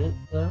for a minute,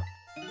 though.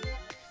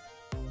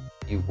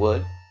 You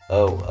would?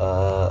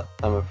 Oh,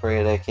 I'm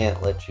afraid I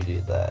can't let you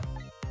do that.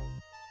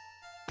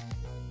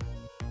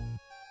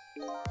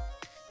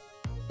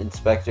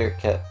 Inspector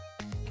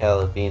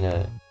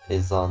Cabanela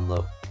is on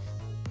the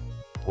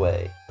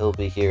way. He'll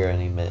be here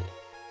any minute.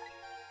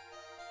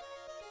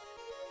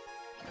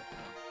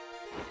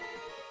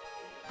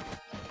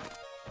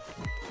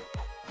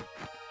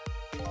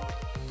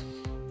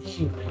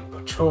 Evening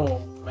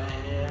patrol,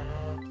 man.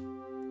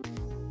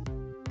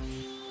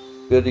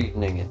 Good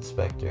evening,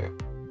 Inspector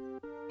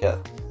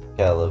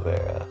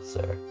Calavera,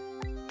 sir.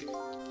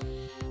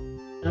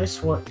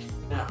 Nice work.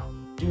 Now,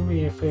 do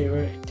me a favor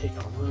and take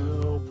a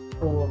little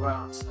patrol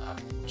around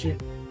side, would you?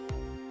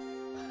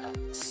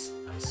 That's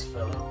a nice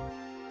fellow.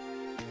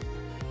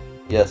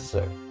 Yes,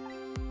 sir.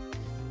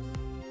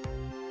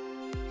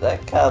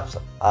 That cop's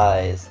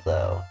eyes,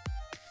 though.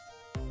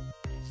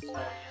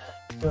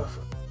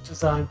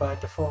 Designed by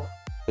default.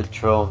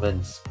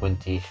 Patrolman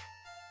Squinty.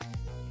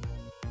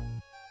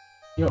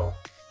 Yo,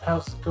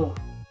 how's it going,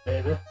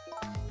 baby?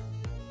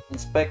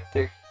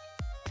 Inspector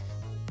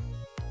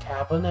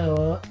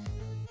Cabanela.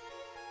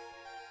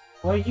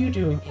 What are you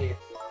doing here?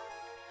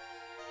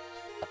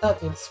 I thought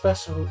the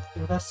Special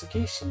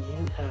Investigation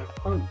Unit had an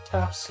important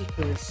top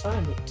secret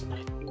assignment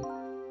tonight.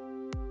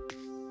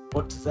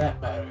 What does that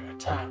matter at a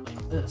time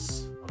like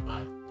this, when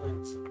my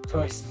Lynne's in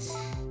crisis?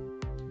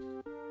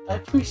 I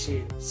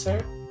appreciate it, sir.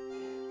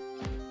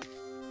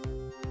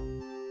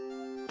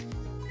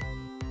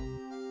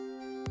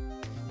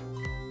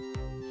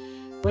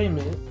 Wait a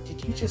minute,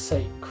 did you just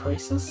say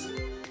crisis?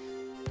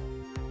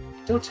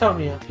 Don't tell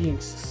me I'm being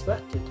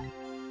suspected.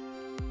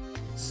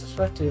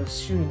 Suspected of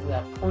shooting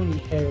that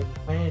pointy-haired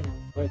man in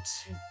a red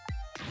suit.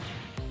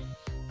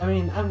 I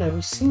mean, I've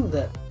never seen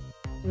that.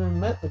 Even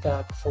met the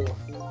guy before.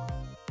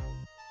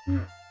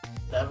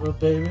 Never,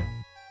 baby?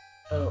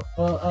 Oh,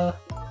 well,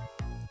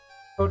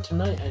 for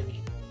tonight, I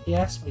mean. He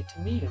asked me to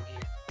meet him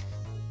here.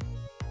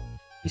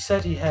 He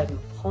said he had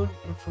important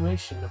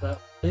information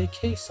about the big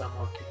case I'm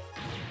working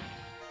on.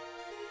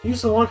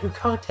 He's the one who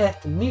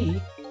contacted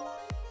me.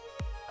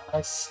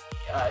 I see.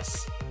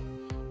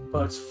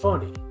 But it's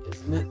funny,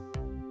 isn't it?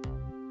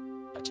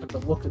 I took a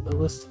look at the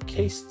list of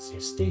cases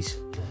your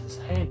station is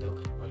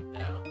handling right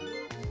now.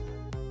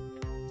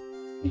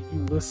 You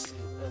listed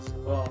as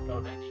involved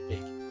on any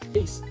big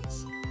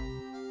cases.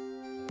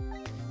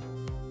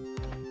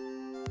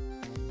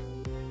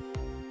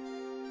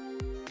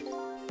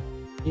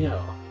 You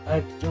know, I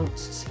don't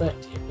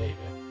suspect you, baby.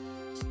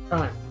 Just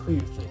trying to clear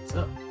things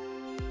up.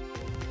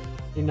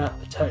 You're not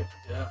the type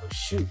to ever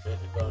shoot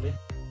anybody.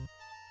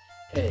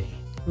 Hey,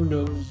 who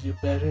knows you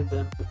better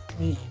than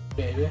me,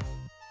 baby?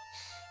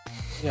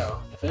 You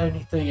know, if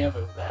anything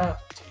ever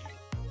happened to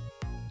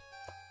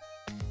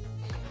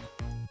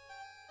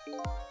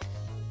you,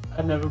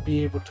 I'd never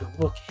be able to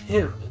look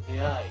him in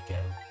the eye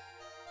again.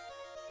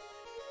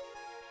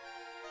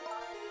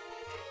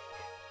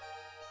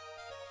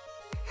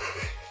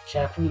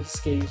 Japanese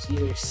games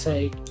either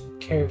say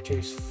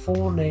characters'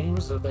 full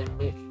names or they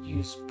may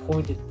use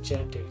pointed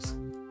genders.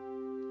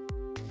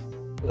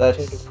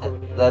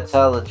 That's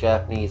how the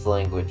Japanese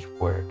language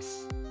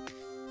works.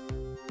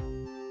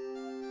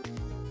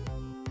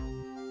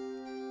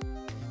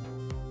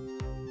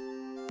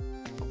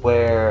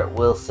 Where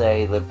we'll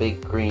say the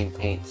big green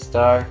paint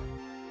star,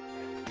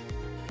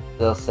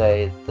 they'll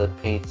say the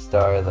paint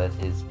star that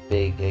is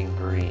big and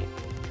green.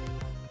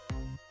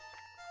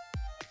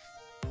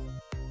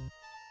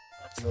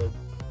 That's an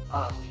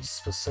oddly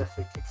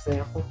specific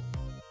example.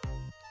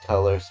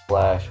 Color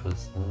Splash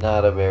was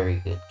not a very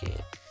good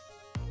game,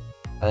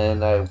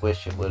 and I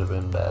wish it would have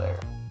been better.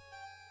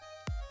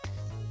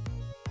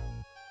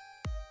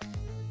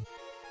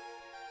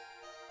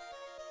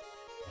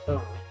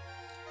 Totally.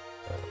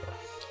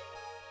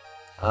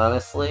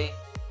 Honestly,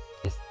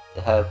 just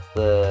have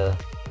the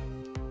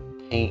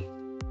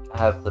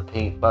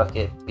paint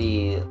bucket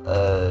be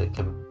a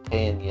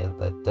companion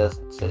that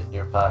doesn't sit in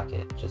your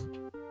pocket, just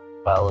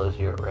follows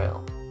you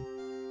around.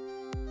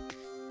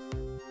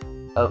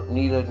 Oh,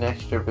 need an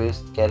extra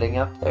boost getting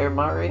up there,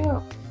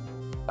 Mario?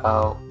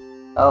 I'll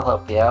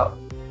help you out.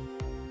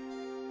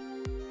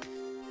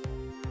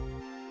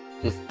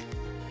 Just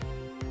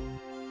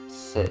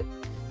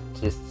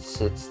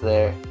sits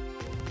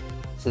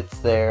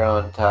there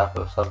on top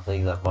of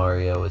something that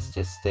Mario is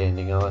just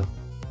standing on.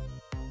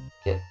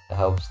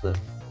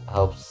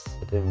 Helps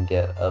him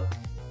get up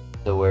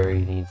to where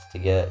he needs to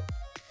get.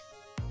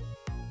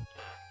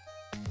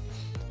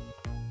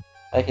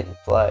 I can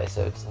fly,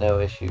 so it's no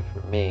issue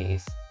for me,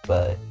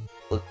 but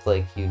looks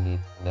like you need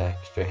an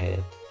extra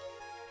hand.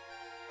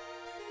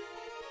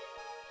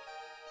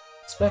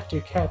 Inspector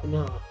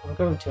Cabanela, I'm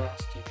going to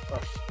ask you a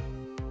question.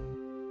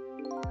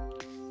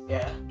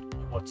 Yeah,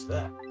 what's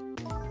that?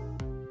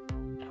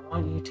 I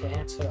want you to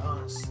answer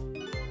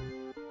honestly.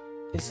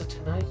 Is it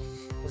tonight?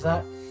 Is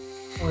that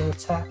when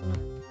it's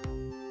happening?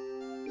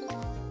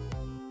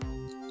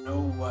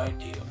 No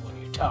idea what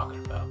you're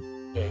talking about,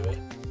 baby.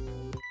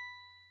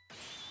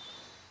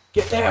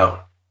 Get down!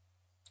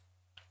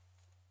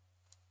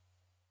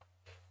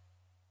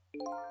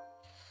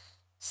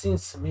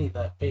 Seems to me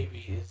that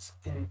baby is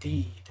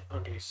indeed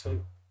under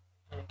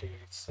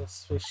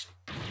suspicion.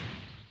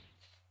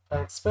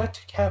 By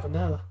Inspector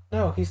Cabanela,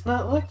 no, he's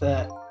not like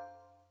that.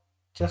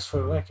 Just for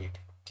the record,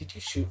 did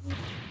you shoot me?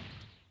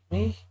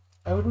 Me?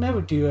 I would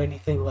never do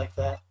anything like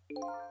that.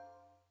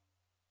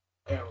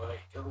 Anyway,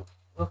 it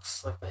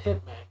looks like the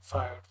hitman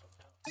fired from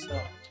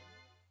outside.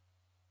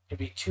 It'd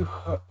be too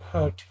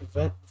hard to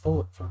prevent the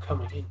bullet from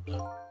coming in,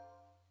 though.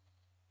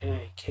 In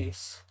any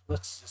case,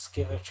 let's just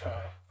give it a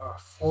try. Our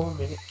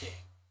 4-minute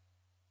game.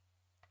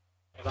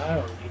 And I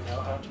already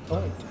know how to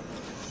play it.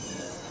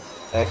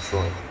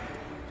 Excellent.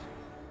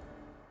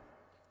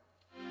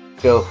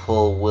 Go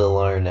full Will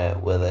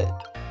Arnett with it.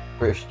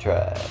 First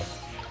try.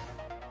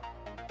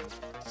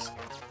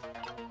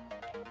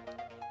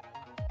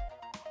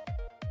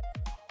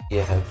 You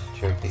have to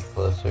jerk it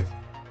closer.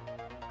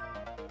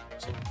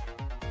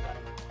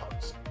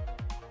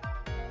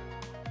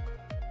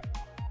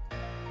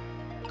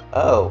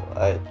 Oh,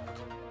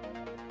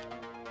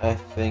 I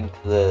think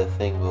the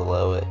thing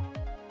below it.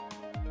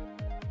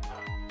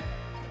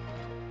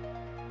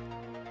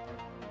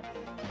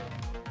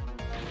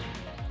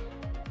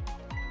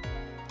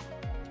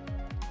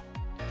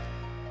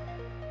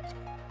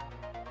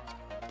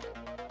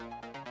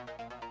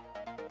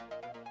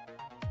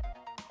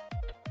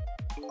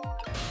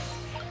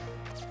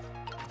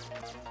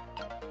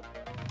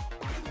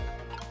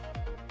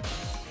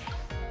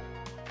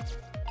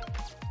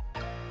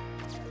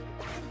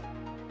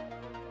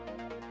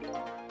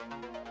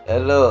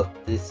 Hello,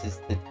 this is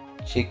the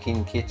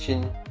chicken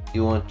kitchen.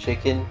 You want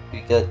chicken? We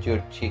got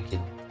your chicken.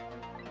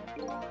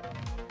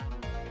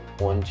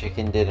 1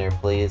 chicken dinner,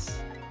 please.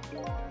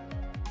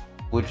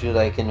 Would you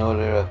like an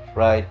order of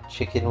fried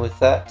chicken with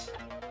that?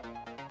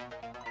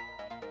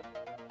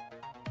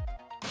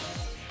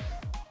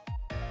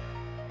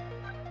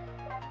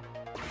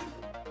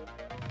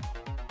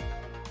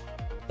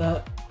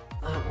 That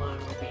line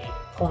will be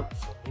important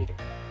for later.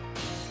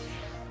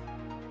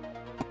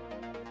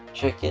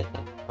 Chicken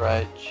and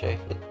fried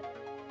chicken.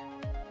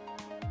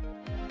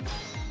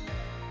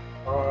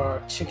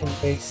 Or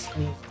chicken-based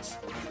meat.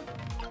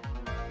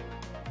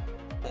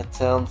 That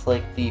sounds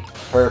like the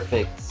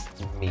perfect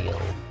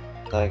meal.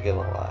 Not gonna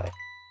lie.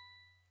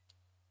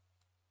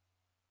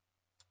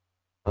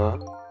 Huh?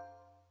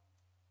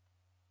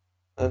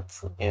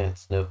 Yeah,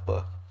 it's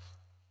notebook.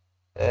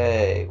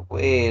 Hey,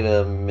 wait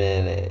a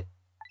minute.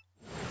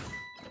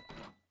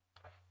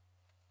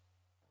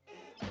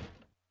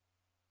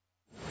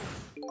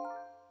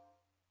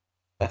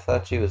 I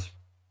thought she was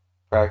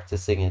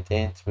practicing a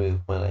dance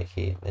move when I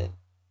came in.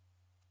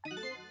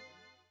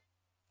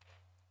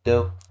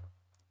 Nope.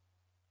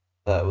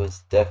 That was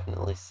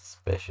definitely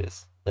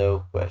suspicious.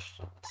 No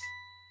questions.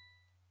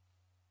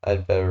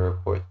 I'd better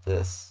report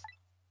this.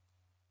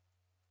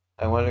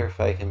 I wonder if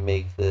I can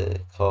make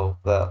the call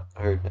without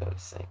her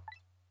noticing.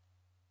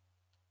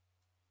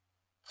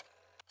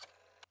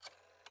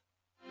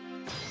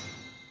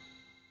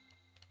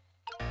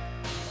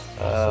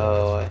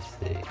 Oh, I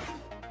see.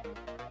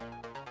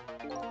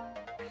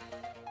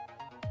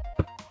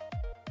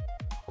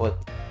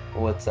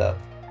 What's up?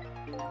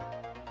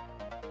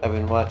 I've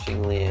been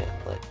watching Lynne,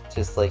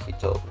 just like you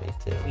told me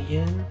to.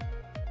 Lynne?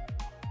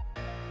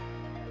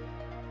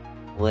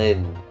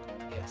 Lynne.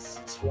 Yes,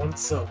 it's 1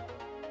 syllable.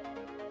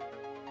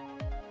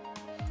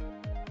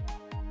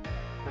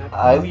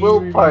 I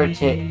will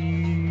partake.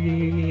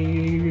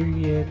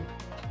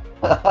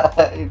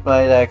 I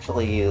might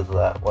actually use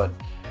that one.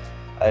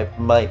 I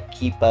might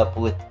keep up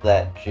with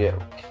that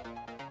joke.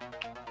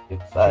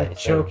 Your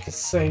joke is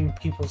saying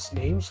people's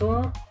names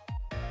wrong?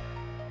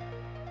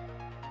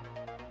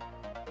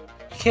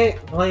 You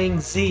can't Lang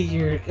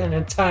Z an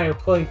entire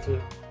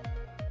playthrough.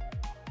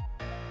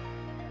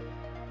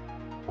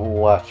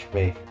 Watch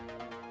me.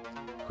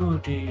 Who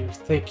do you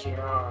think you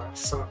are?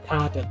 Some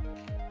kind of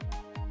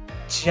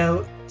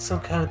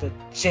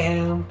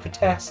jam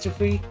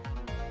catastrophe?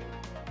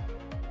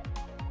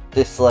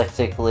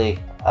 Dyslexically,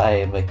 I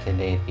am a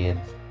Canadian.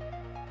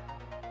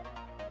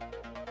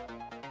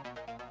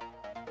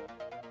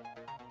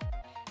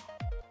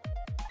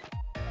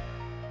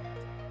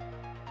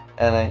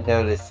 And I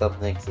noticed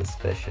something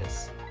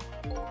suspicious.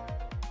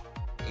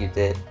 You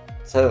did.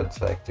 So,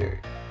 Inspector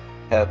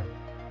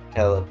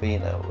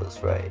Cabanela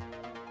was right.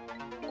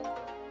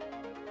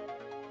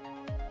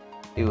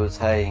 He was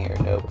hiding her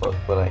notebook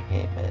when I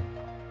came in.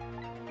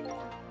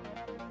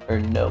 Her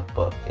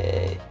notebook,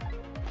 eh?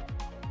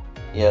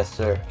 Yes,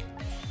 sir.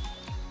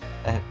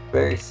 I have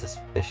very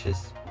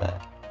suspicious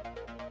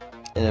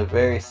in a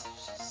very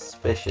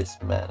suspicious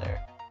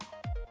manner.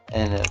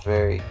 In a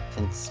very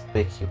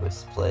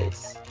conspicuous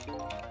place.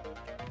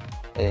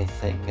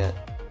 Anything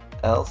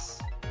else?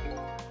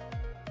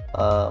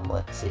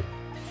 Let's see.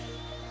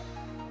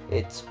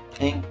 It's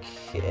pink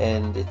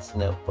and it's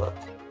notebook.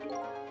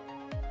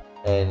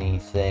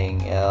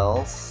 Anything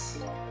else?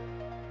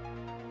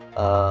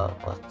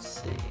 Let's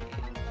see.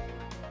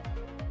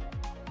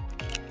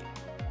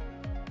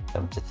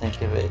 Come to think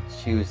of it,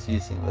 she was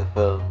using the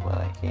phone when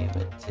I came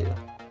in too.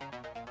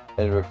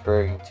 And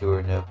referring to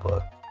her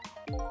notebook.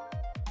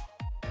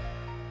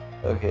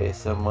 Okay,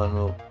 someone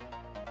will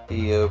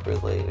be over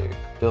later.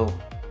 Don't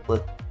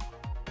let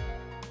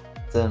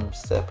them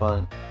step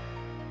on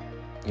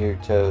your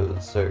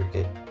toes or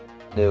get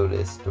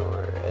noticed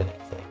or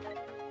anything.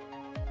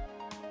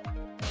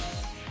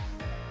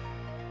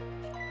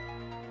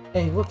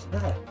 Hey, look at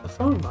that. The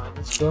phone line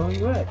is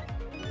glowing red.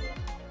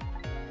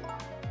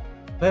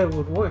 I bet it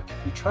would work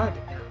if you tried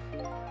it now.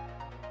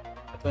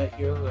 I bet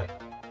you're right.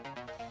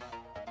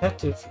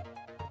 The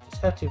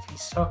detective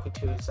he's talking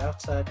to is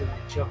outside in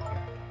the junkyard.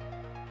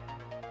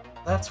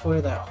 That's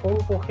where that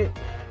horrible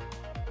hitman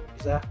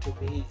who's after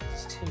me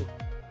is too.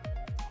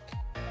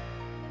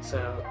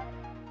 So,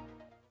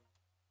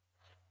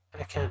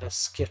 I kind of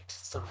skipped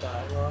some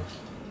dialogue,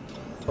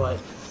 but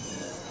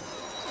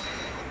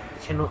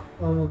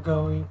when we're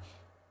going,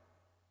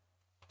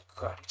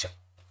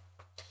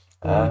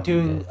 when we're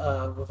doing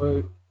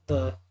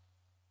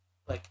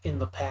like in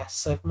the past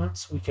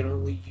segments, we can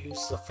only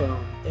use the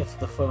phone if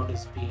the phone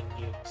is being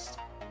used.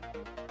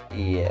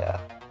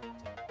 Yeah.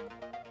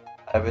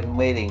 I've been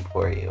waiting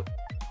for you.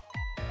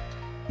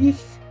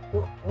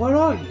 What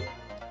are you?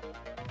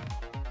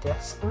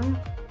 Desk lamp?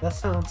 That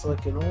sounds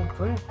like an old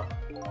grandpa.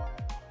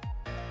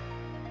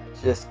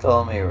 Just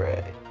call me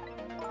Ray.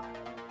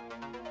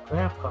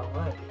 Grandpa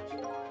Ray.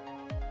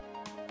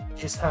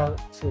 Just have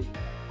to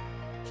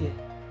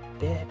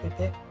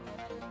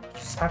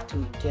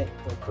get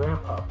the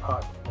grandpa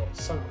part in there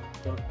somewhere,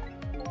 don't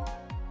we?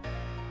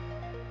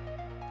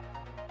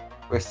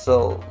 We're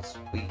souls.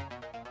 We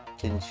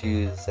can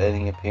choose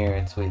any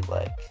appearance we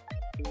like.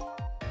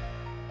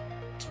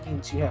 Which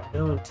means you have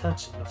no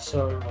intention of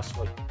showing us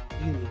what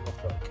you really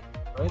look like,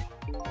 right?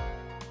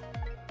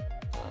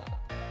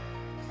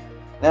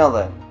 Now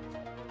then,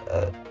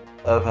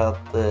 about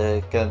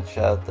the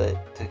gunshot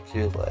that took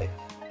your life.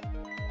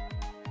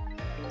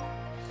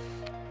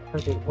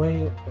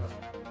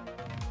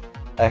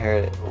 I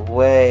heard it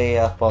way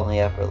up on the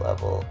upper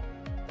level,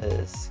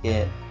 a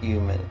scant few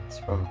minutes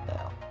from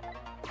now.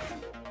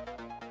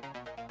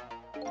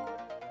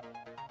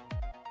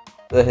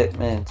 The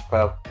hitman's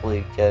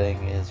probably getting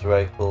his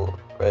rifle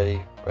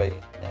ready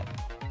right now.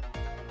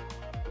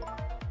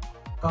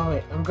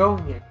 Alright, I'm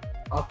going in.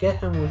 I'll get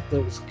him with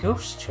those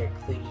ghost trick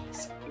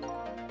thingies.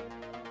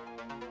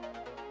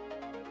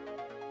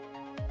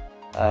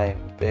 I'm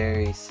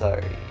very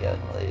sorry, young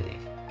lady.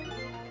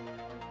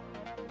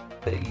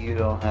 But you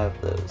don't have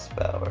those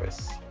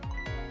powers.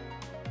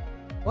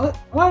 What?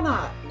 Why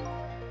not?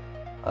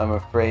 I'm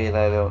afraid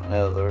I don't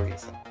know the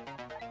reason.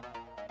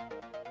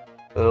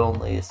 But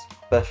only a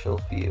special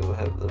few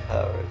have the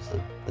powers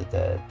of the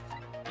dead.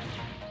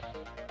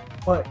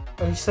 What?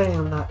 Are you saying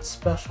I'm not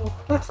special?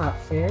 That's not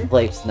fair.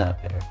 Life's not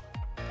fair.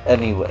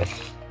 Anyway,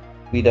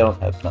 we don't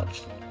have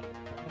much.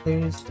 There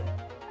is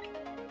that.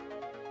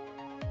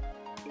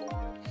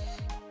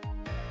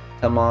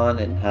 Come on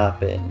and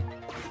hop in.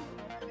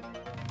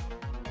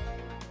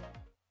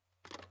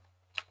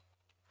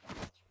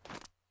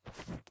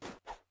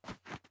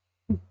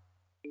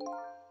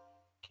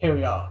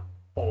 Carry on,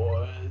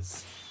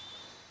 boys.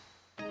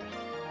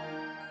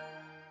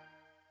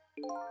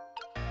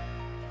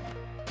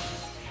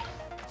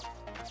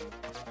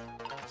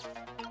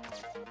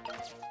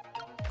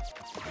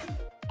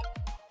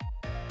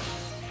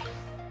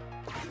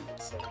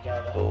 So we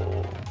gotta...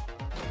 Oh.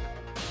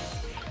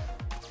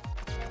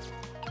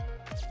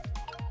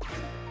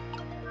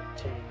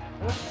 Turn that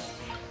up.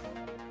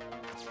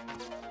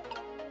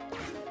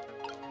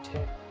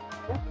 Turn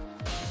that up.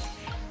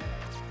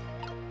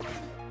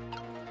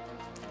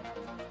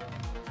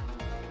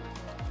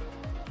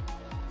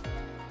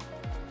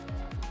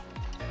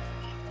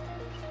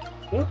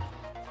 Yep.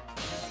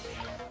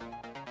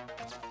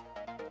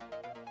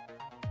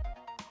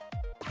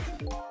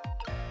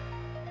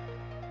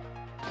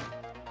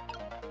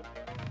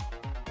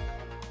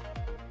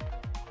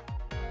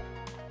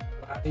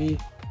 Ready?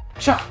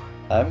 Shot!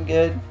 I'm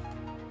good.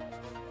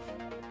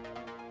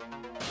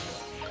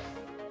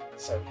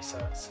 So he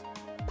says.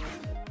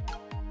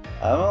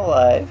 I'm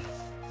alive.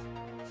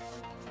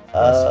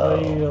 That's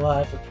why you're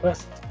alive at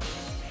present.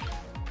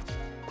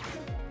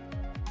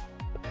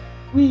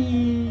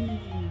 Whee!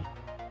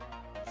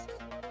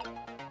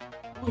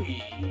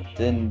 Whee!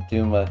 Didn't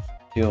do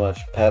too much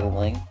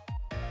pedaling.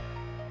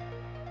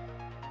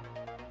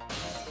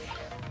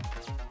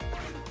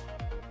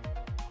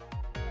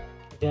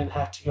 You didn't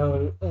have to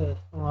go a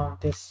long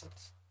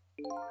distance.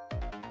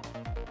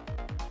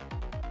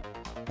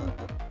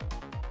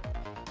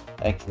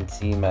 I can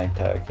see my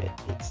target.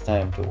 It's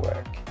time to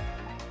work.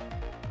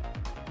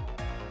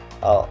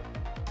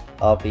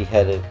 I'll be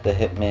head of the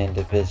Hitman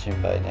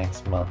division by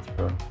next month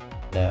from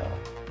now,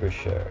 for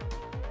sure.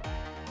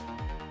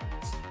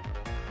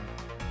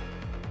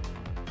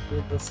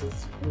 This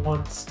is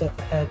one step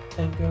ahead,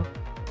 Tango.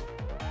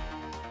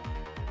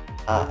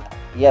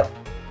 Yep.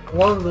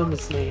 One of them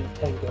is named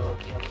Tango,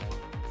 the other one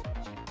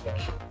is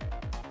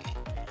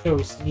Jigo. So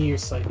it's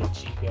nearsighted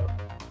Jigo.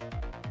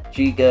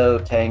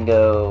 Jigo,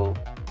 Tango.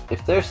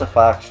 If there's a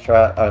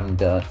foxtrot, I'm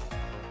done.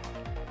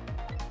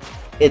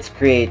 It's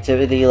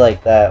creativity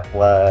like that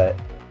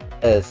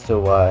as to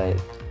why.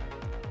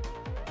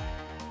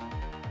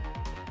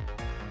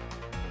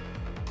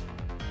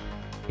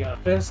 You gotta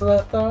finish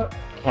that thought?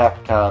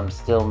 Capcom's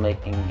still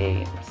making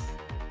games,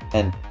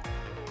 and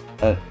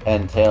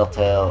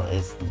Telltale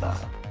is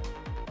not.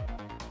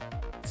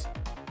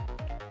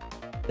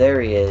 There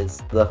he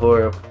is, the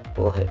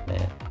horrible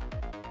Hitman.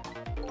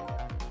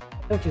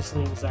 I think his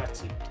name is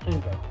actually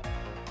Tango.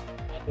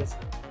 That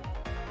isn't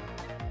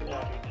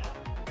matter now.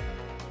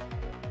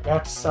 We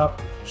have to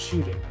stop him from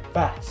shooting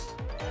fast.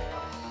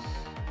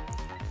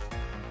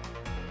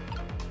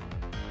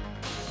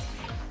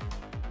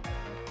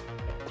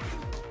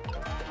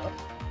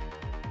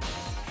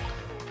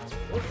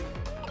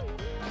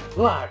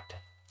 Locked.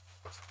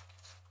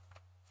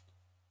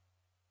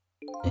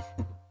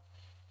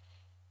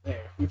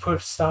 There, we put a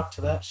stop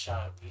to that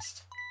shot at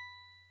least.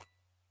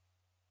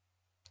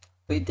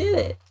 We did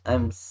it.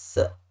 I'm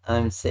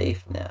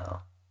safe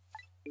now.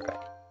 Right.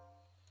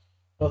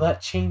 Well,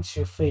 that changed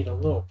your fate a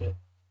little bit,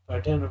 but I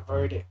didn't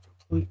avert it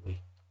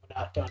completely. We're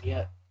not done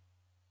yet.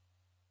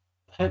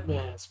 The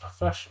Hitman is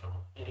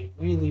professional, and he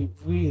really,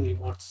 really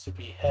wants to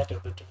be head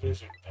of the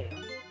division pair.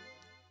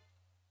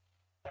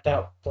 I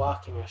doubt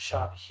blocking a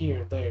shot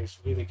here and there is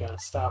really gonna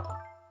stop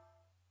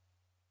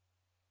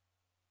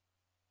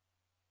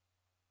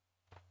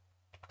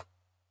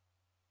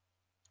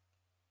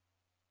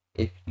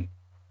him.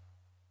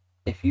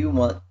 If you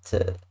want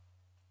to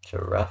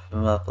rough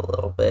him up a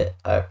little bit,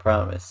 I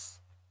promise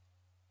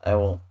I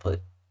won't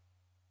put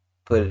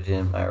it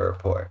in my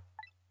report.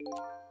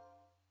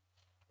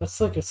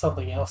 Let's look at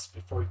something else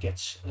before we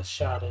get a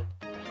shot in.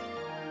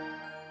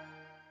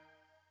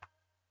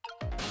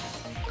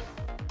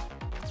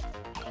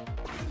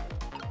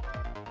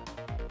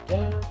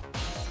 Yeah.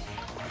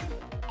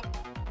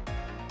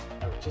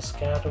 Now we just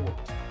gotta wait.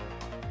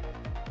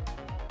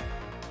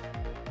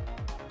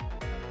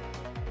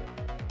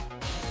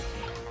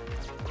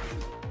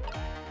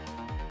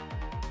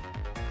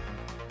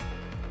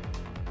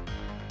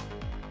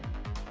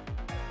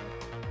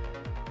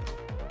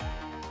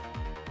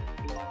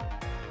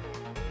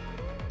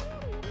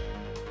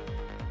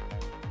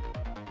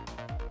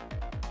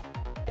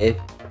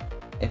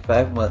 If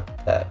I want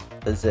that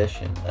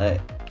position, I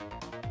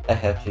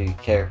have to be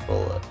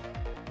careful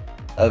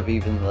of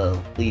even the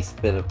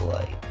least bit of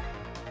light.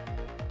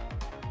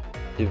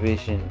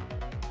 Division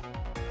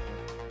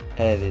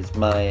head is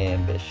my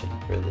ambition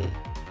for this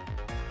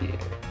year.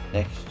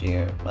 Next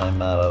year, my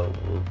motto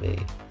will be,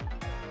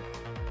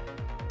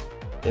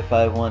 if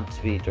I want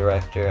to be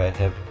director, I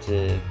have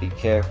to be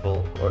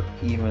careful, or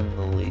even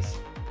the least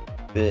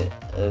bit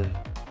of.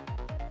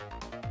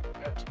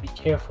 Be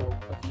careful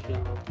of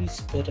even the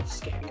least bit of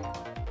scaring.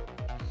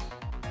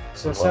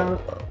 So it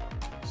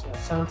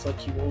sounds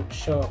like you won't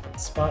show up in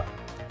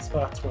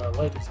spots where a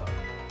light is on.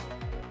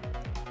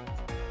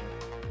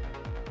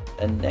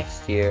 And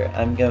next year,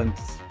 I'm going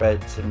to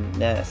spread some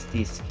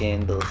nasty,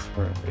 scandalous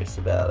rumors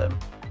about him.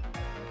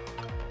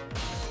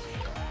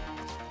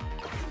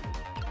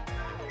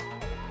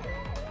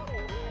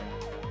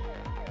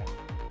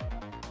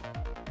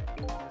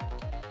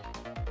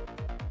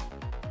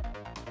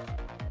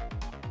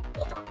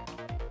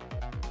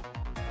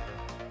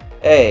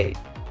 Hey,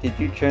 did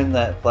you turn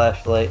that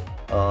flashlight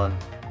on?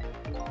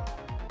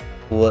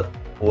 What?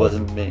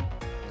 Wasn't me.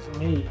 To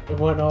me, it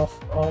went off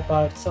all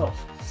by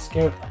itself.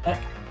 Scared the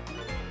heck.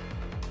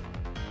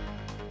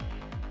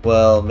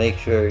 Well, make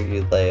sure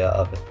you lay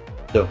off.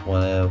 Don't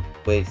want to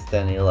waste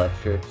any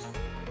electricity.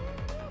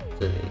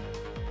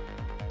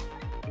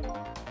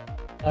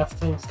 After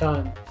things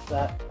gone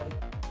that way,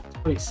 it's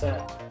pretty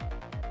sad.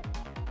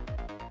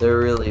 They're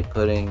really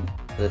putting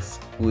the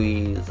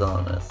squeeze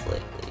on us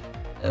lately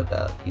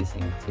about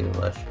using too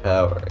much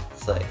power at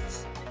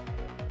sites.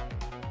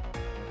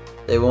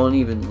 They won't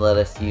even let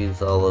us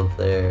use all of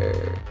their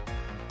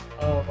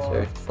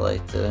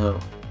searchlights at home.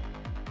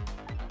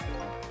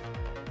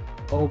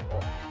 Oh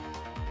boy.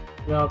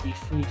 We ought to be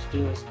free to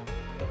do as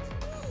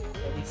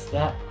at least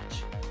that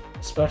much,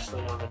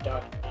 especially on a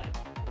dark night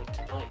like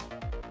tonight.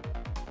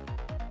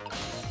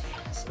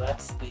 So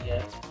that's the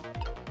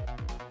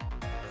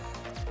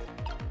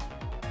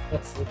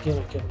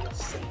gimmick of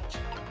this stage.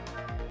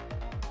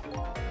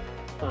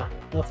 Huh,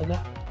 nothing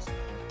happens.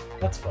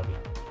 That's funny.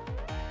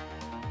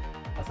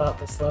 I thought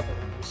this level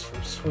was for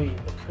swinging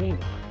the cream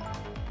on.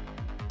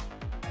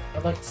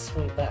 I'd like to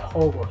swing that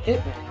horrible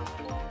hitman on.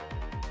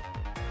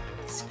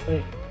 It's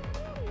great.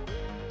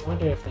 I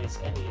wonder if there's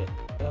any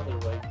other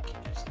way we can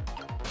use it.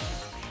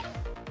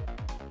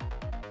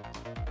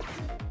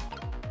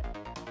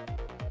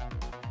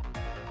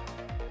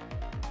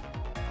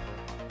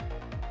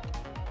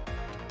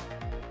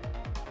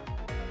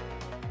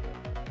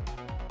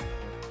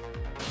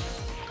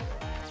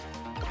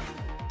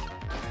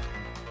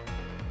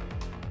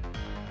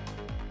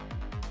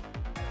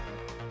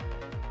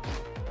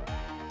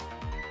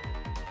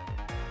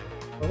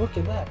 Well, look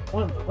at that.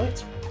 One of the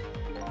lights went.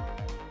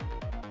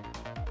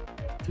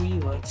 There are 3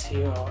 lights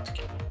here all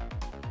together.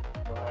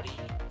 Karate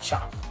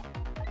chop.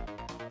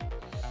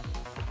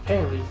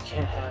 Apparently, we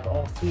can't have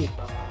all 3 of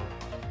them all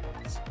at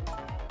once.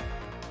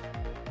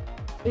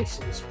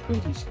 Station is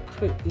pretty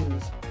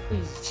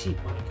cheap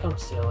when it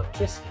comes to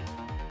electricity.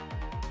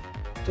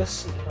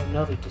 Just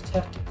another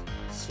detective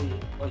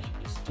seeing what he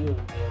was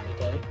doing the other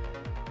day.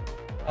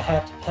 I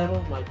had to pedal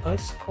my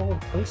bicycle in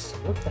place to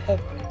work the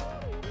headlight.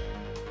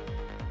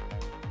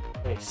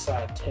 Very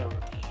sad tale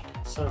indeed.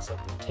 Sounds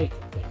like they're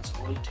taking things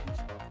way too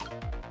far.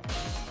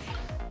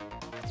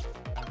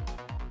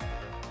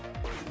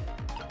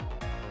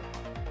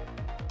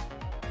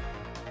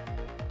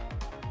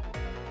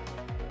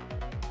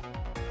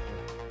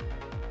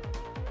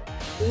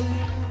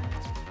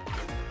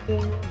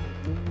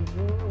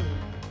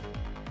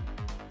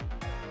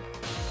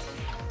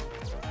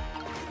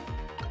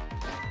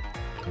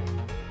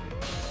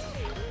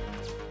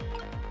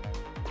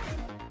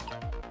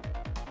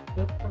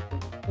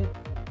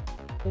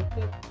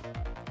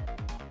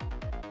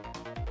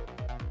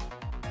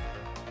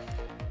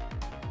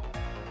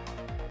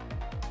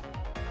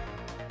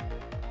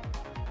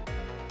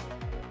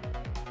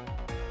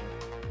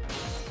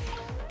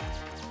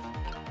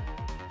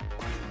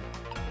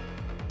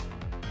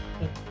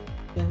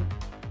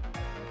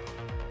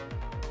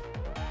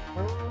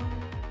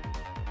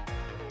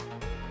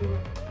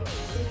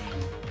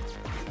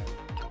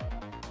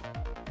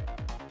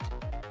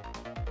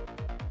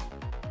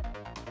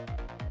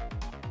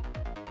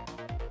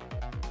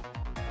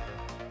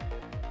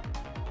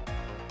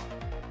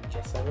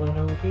 Guess I went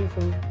over here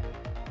for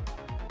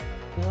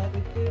not a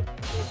good.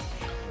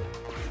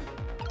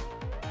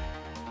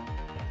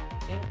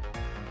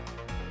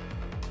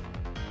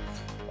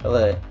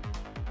 Alright.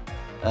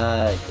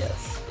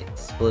 Yes.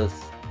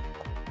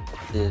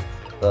 Explosive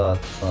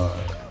thoughts on.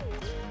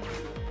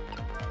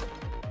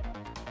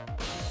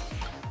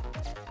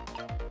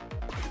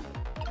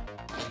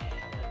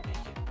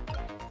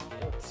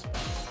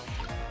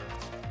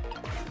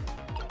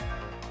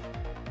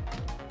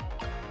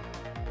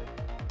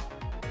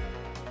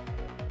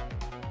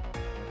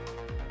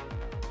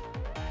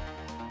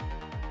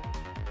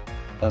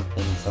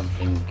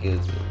 Something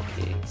good,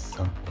 okay,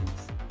 something.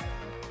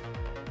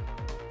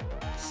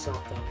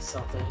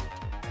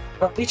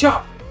 Karate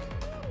chop!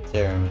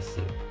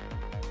 Tiramisu.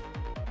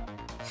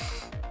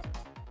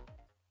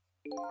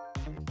 You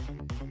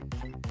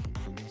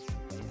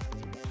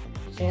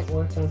can't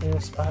work under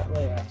a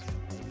spotlight.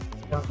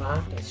 Don't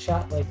mind, a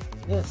shot like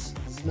this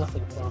is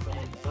nothing for a man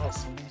in my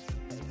suit.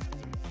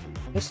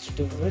 Mr.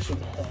 Diversion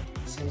Head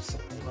seems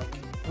something like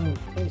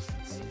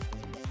places.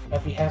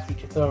 I'd be happy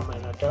to throw him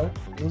in a dark,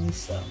 gloomy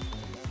cell.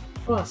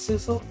 Come on,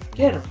 Sizzle,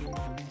 get him!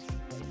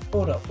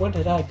 Hold up, when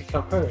did I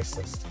become her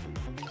assistant?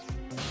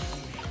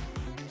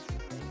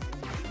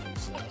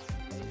 So, gonna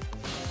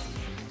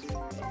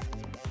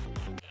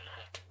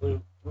have to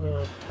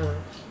run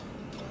time.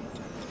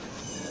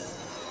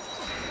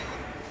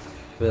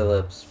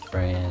 Phillips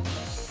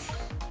Brands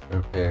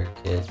repair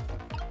kit.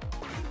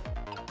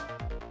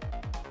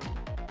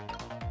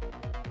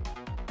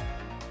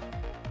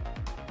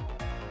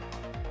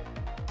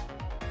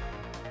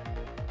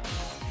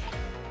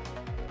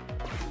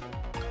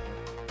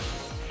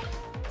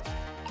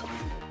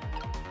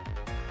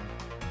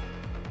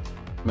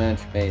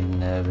 Match made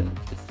in heaven,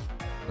 just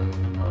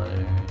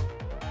water.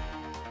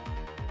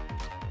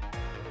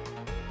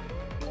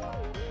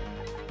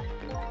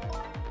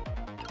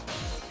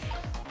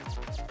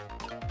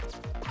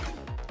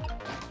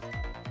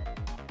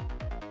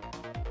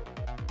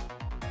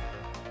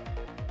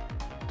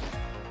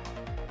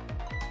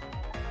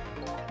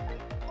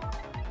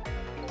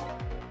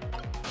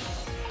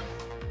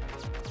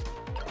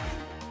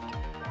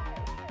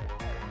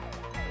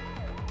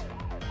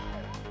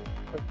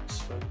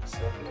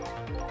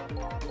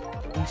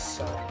 Police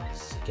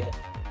signs to get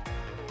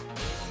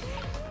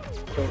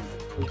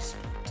both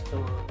policemen to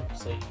come over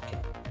so you can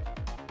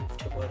move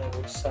to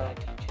whatever side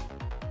you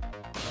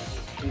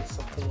need to do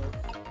something on.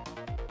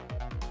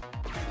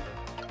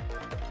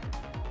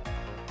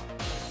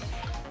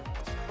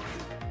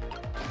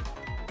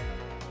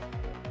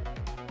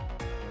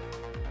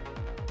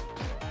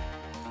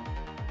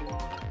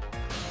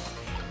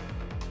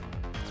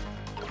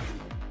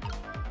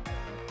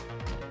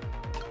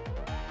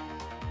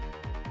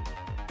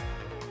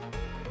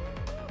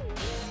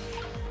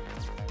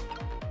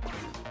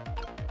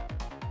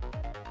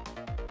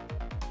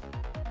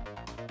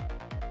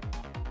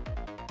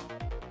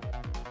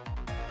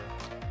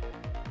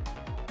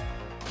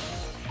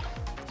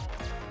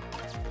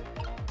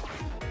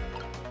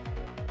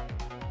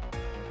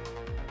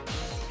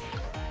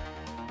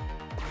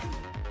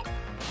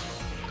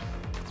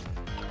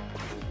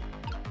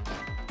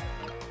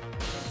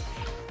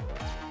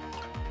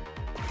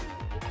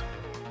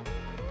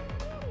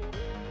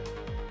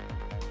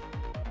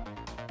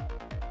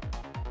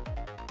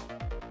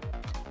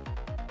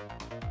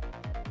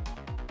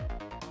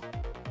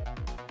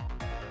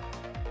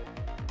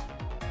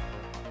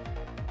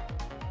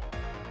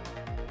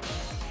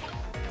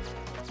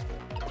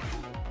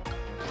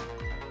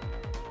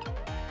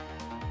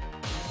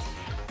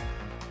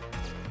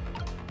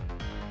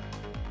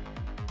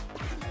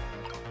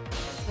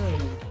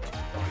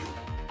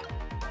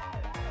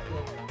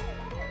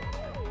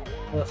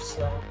 Left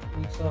side,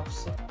 police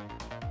officer.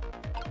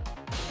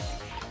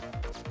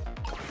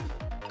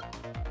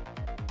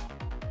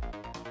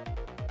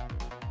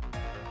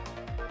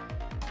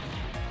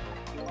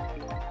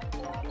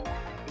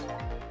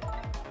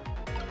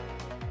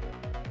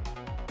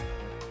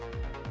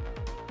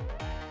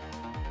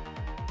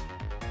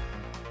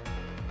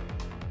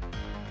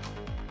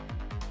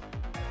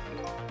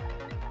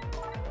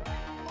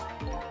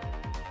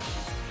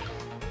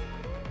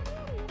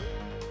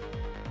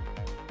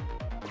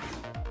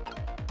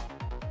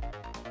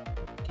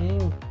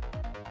 Game.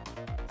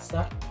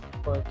 Stop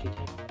before I get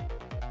him.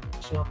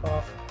 Jump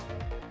off.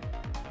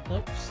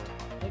 Next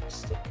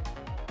stick.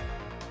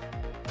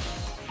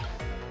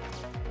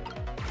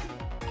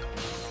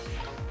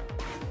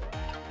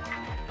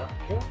 Up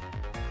here.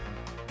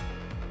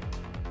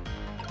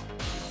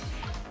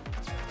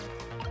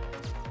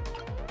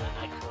 And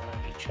I can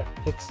already check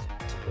picks to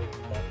wake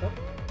him back up.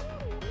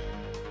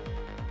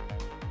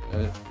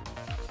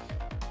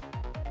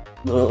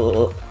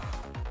 Ugh.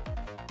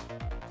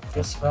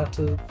 Just about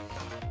to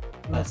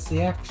mess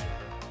the action.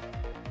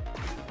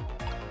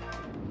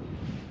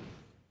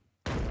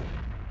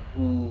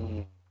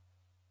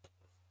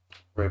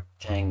 Rip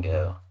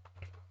Tango.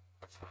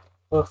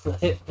 Both the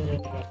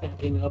hitman are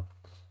ending up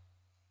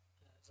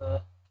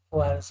as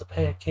flat as a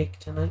pancake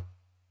tonight.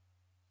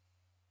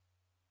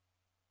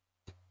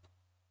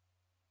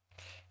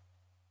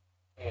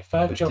 Okay,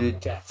 5 jumping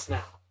jacks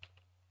now.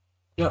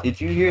 Yo.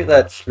 Did you hear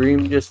that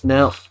scream just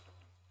now?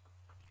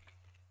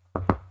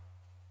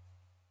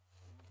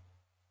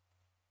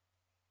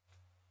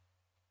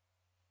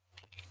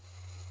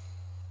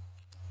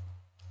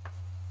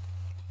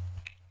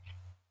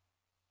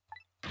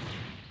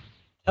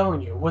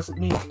 Telling you, it wasn't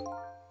me.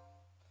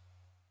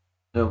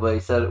 Nobody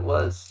said it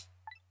was.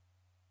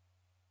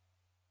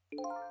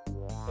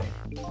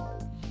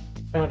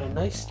 Found a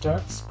nice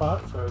dark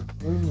spot for a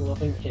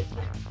gloom-loving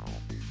hitman.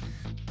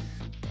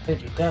 Then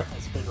your death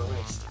has been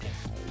erased again.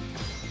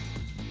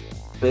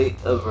 Fate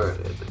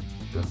averted.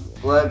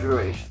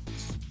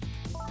 Congratulations.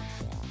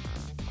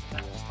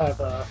 Just have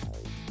a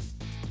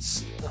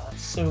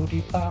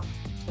sody pop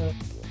to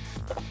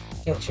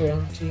get your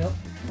energy up.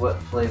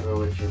 What flavor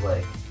would you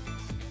like?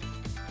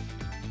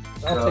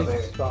 I'll take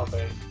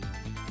strawberry.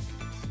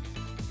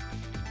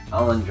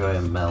 I'll enjoy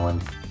a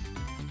melon.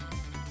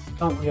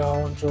 Don't we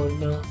all enjoy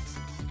melons?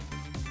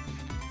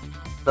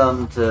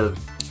 Some to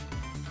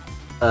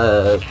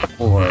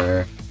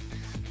more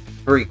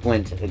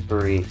frequent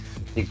degree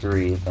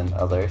than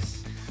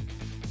others.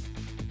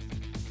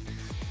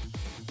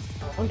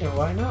 I wonder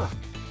why not.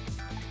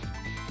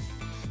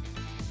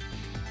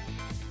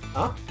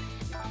 Huh?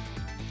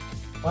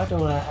 Why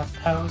don't I have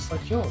powers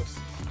like yours?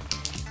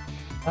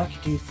 I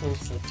could do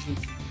things that you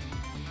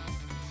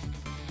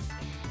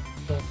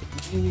that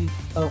could really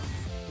help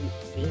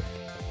me.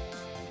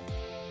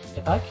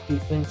 If I could do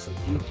things that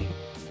you do,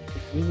 it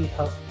could really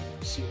help me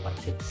pursue my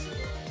case.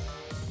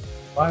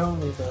 Why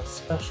only the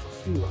special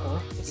few, huh?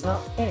 It's not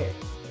fair.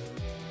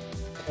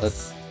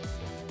 That's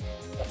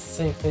the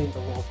same thing the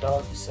little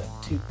dog said,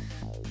 too.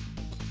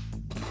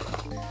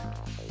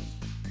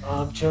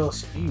 I'm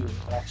jealous of you,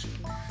 actually.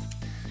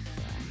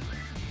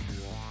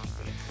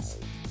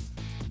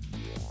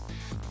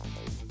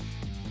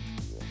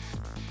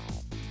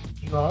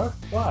 You are?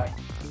 Why?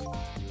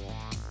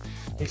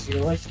 Is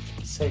your life to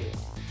be saved,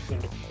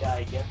 even if you die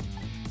again?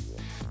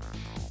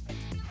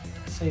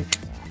 Save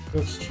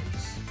ghost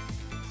trees.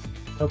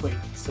 Nobody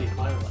can save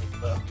my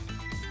life, though.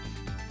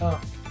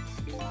 Oh.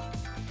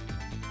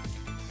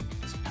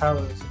 These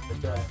powers of the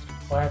dead.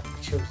 Why have you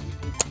chosen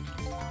me?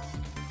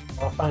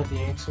 I'll find the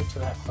answer to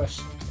that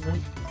question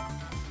tonight.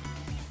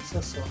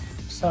 Cecil,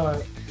 I'm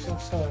sorry. I'm so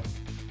sorry.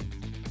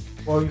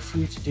 Well, you're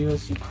free to do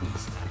as you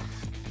please now.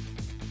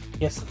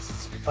 Yes, this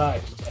is goodbye,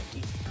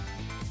 detective.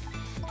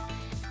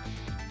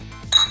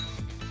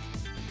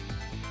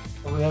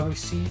 Will we ever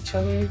see each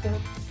other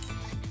again?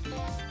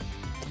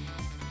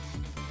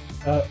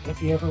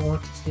 If you ever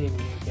want to see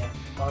me again,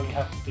 all you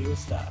have to do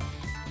is die.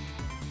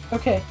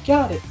 Okay,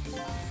 got it!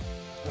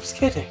 I was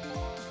kidding.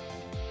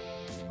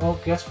 Well,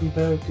 guess we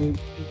better be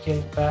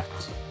getting back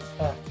to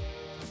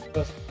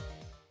this.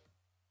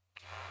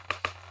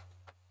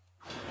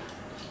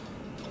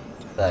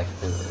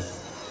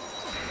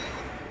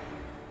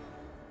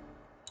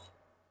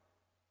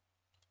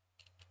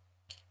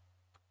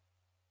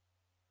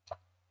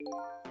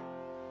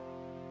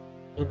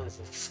 Lynne has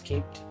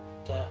escaped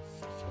death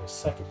for a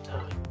second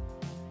time.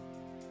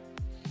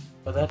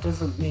 But that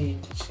doesn't mean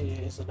she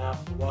isn't out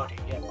of the water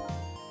yet.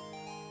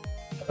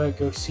 I better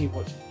go see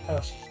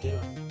how she's doing.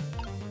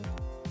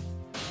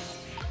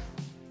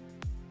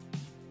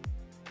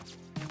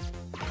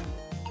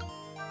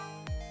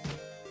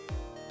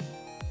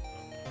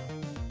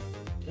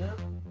 Yeah.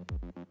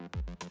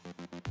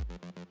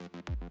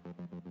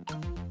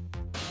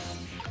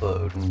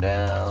 Floating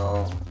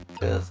down,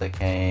 cause I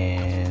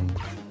can.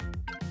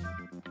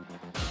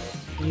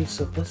 Use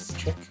of this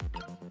trick.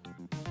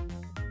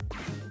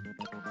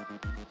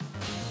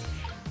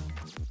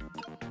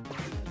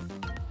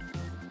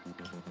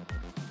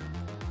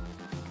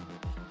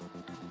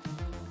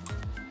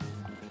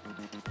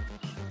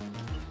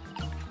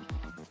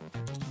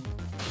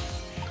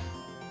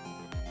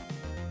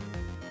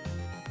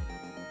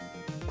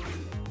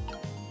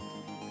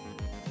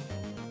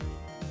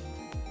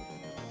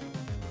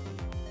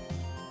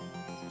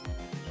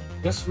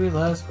 Just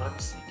realized my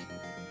mistake.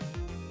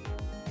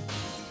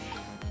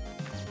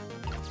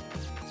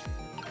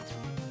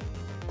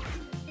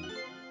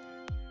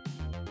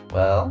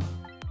 Well,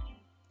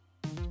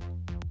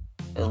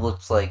 it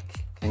looks like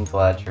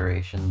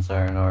congratulations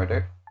are in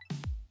order.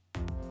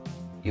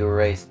 You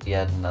erased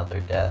yet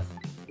another death.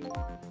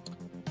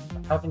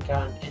 I haven't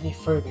gotten any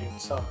further in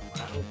solving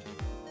my own.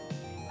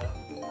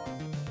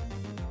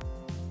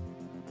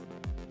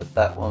 But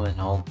that woman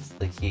holds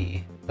the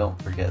key.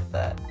 Don't forget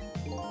that.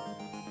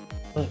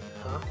 Lynne,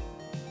 huh?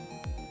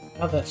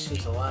 Now that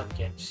she's alive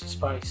again, she's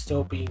probably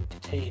still being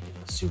detained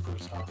in the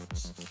super's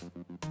office.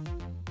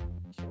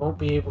 She won't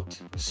be able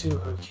to pursue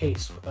her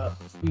case without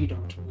the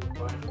freedom to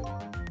move around.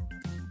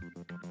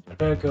 I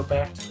better go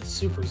back to the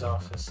super's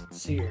office and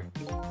see her.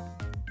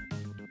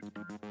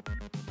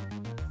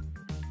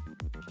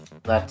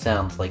 That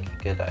sounds like a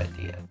good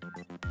idea.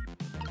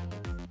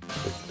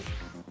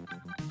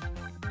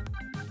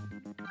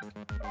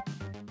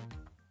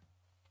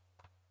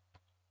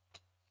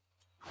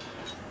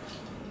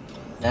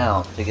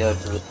 Now, to go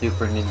to the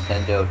Super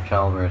Nintendo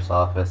Chalmers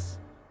office.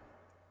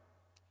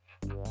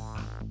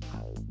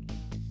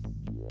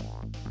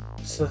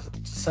 So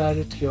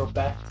decided to go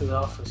back to the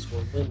office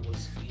where Lynne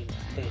was being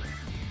detained.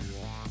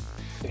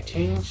 If they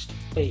changed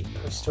fate,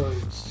 her story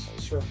was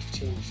sure to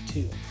change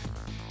too,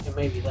 and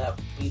maybe that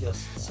would lead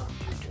us in some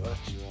new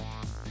direction.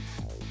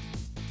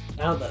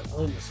 Now that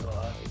Lynne is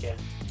alive again,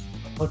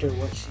 I wonder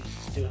what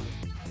she's doing.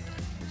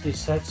 She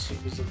said she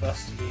was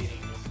investigating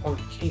an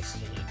important case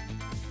tonight.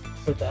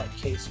 Could that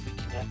case be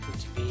connected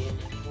to me in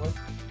any way?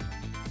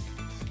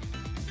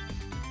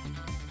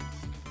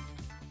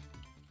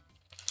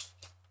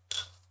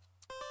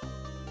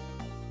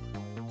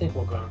 I think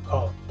we're going to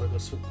call it for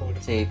this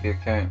recording. Save your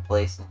current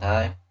place and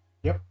time.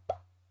 Yep.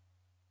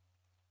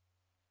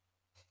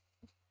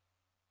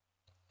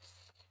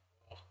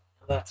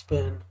 That's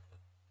been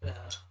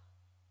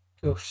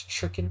Ghost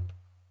Chicken.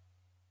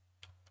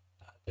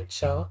 I've been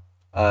Shala.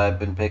 I've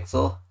been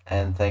Pixel,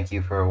 and thank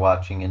you for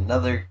watching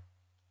another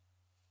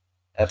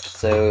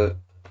episode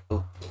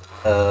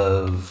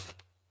of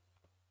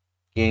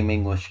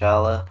Gaming with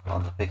Shala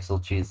on the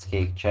Pixel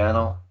Cheesecake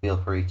channel. Feel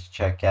free to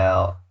check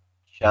out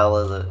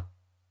Shala the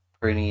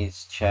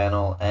Prinny's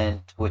channel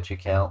and Twitch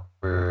account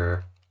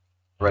for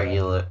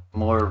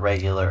more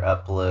regular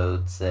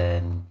uploads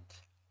and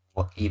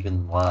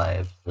even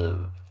lives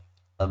of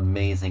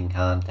amazing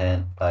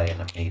content by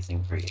an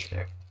amazing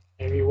creator.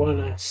 If you want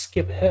to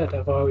skip ahead,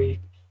 I've already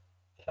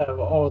have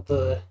all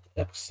the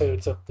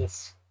episodes of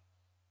this,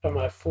 of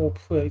my full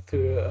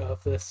playthrough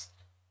of this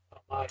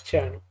on my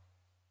channel.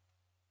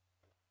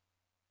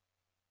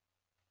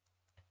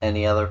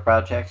 Any other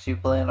projects you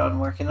plan on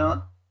working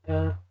on?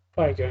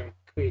 Probably going to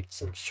create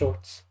some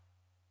shorts.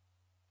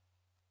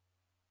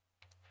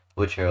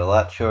 Which are a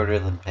lot shorter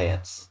than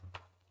pants.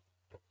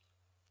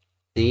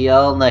 See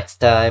y'all next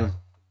time.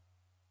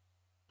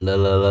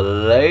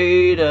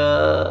 Later.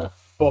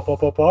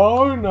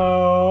 Bye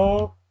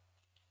now.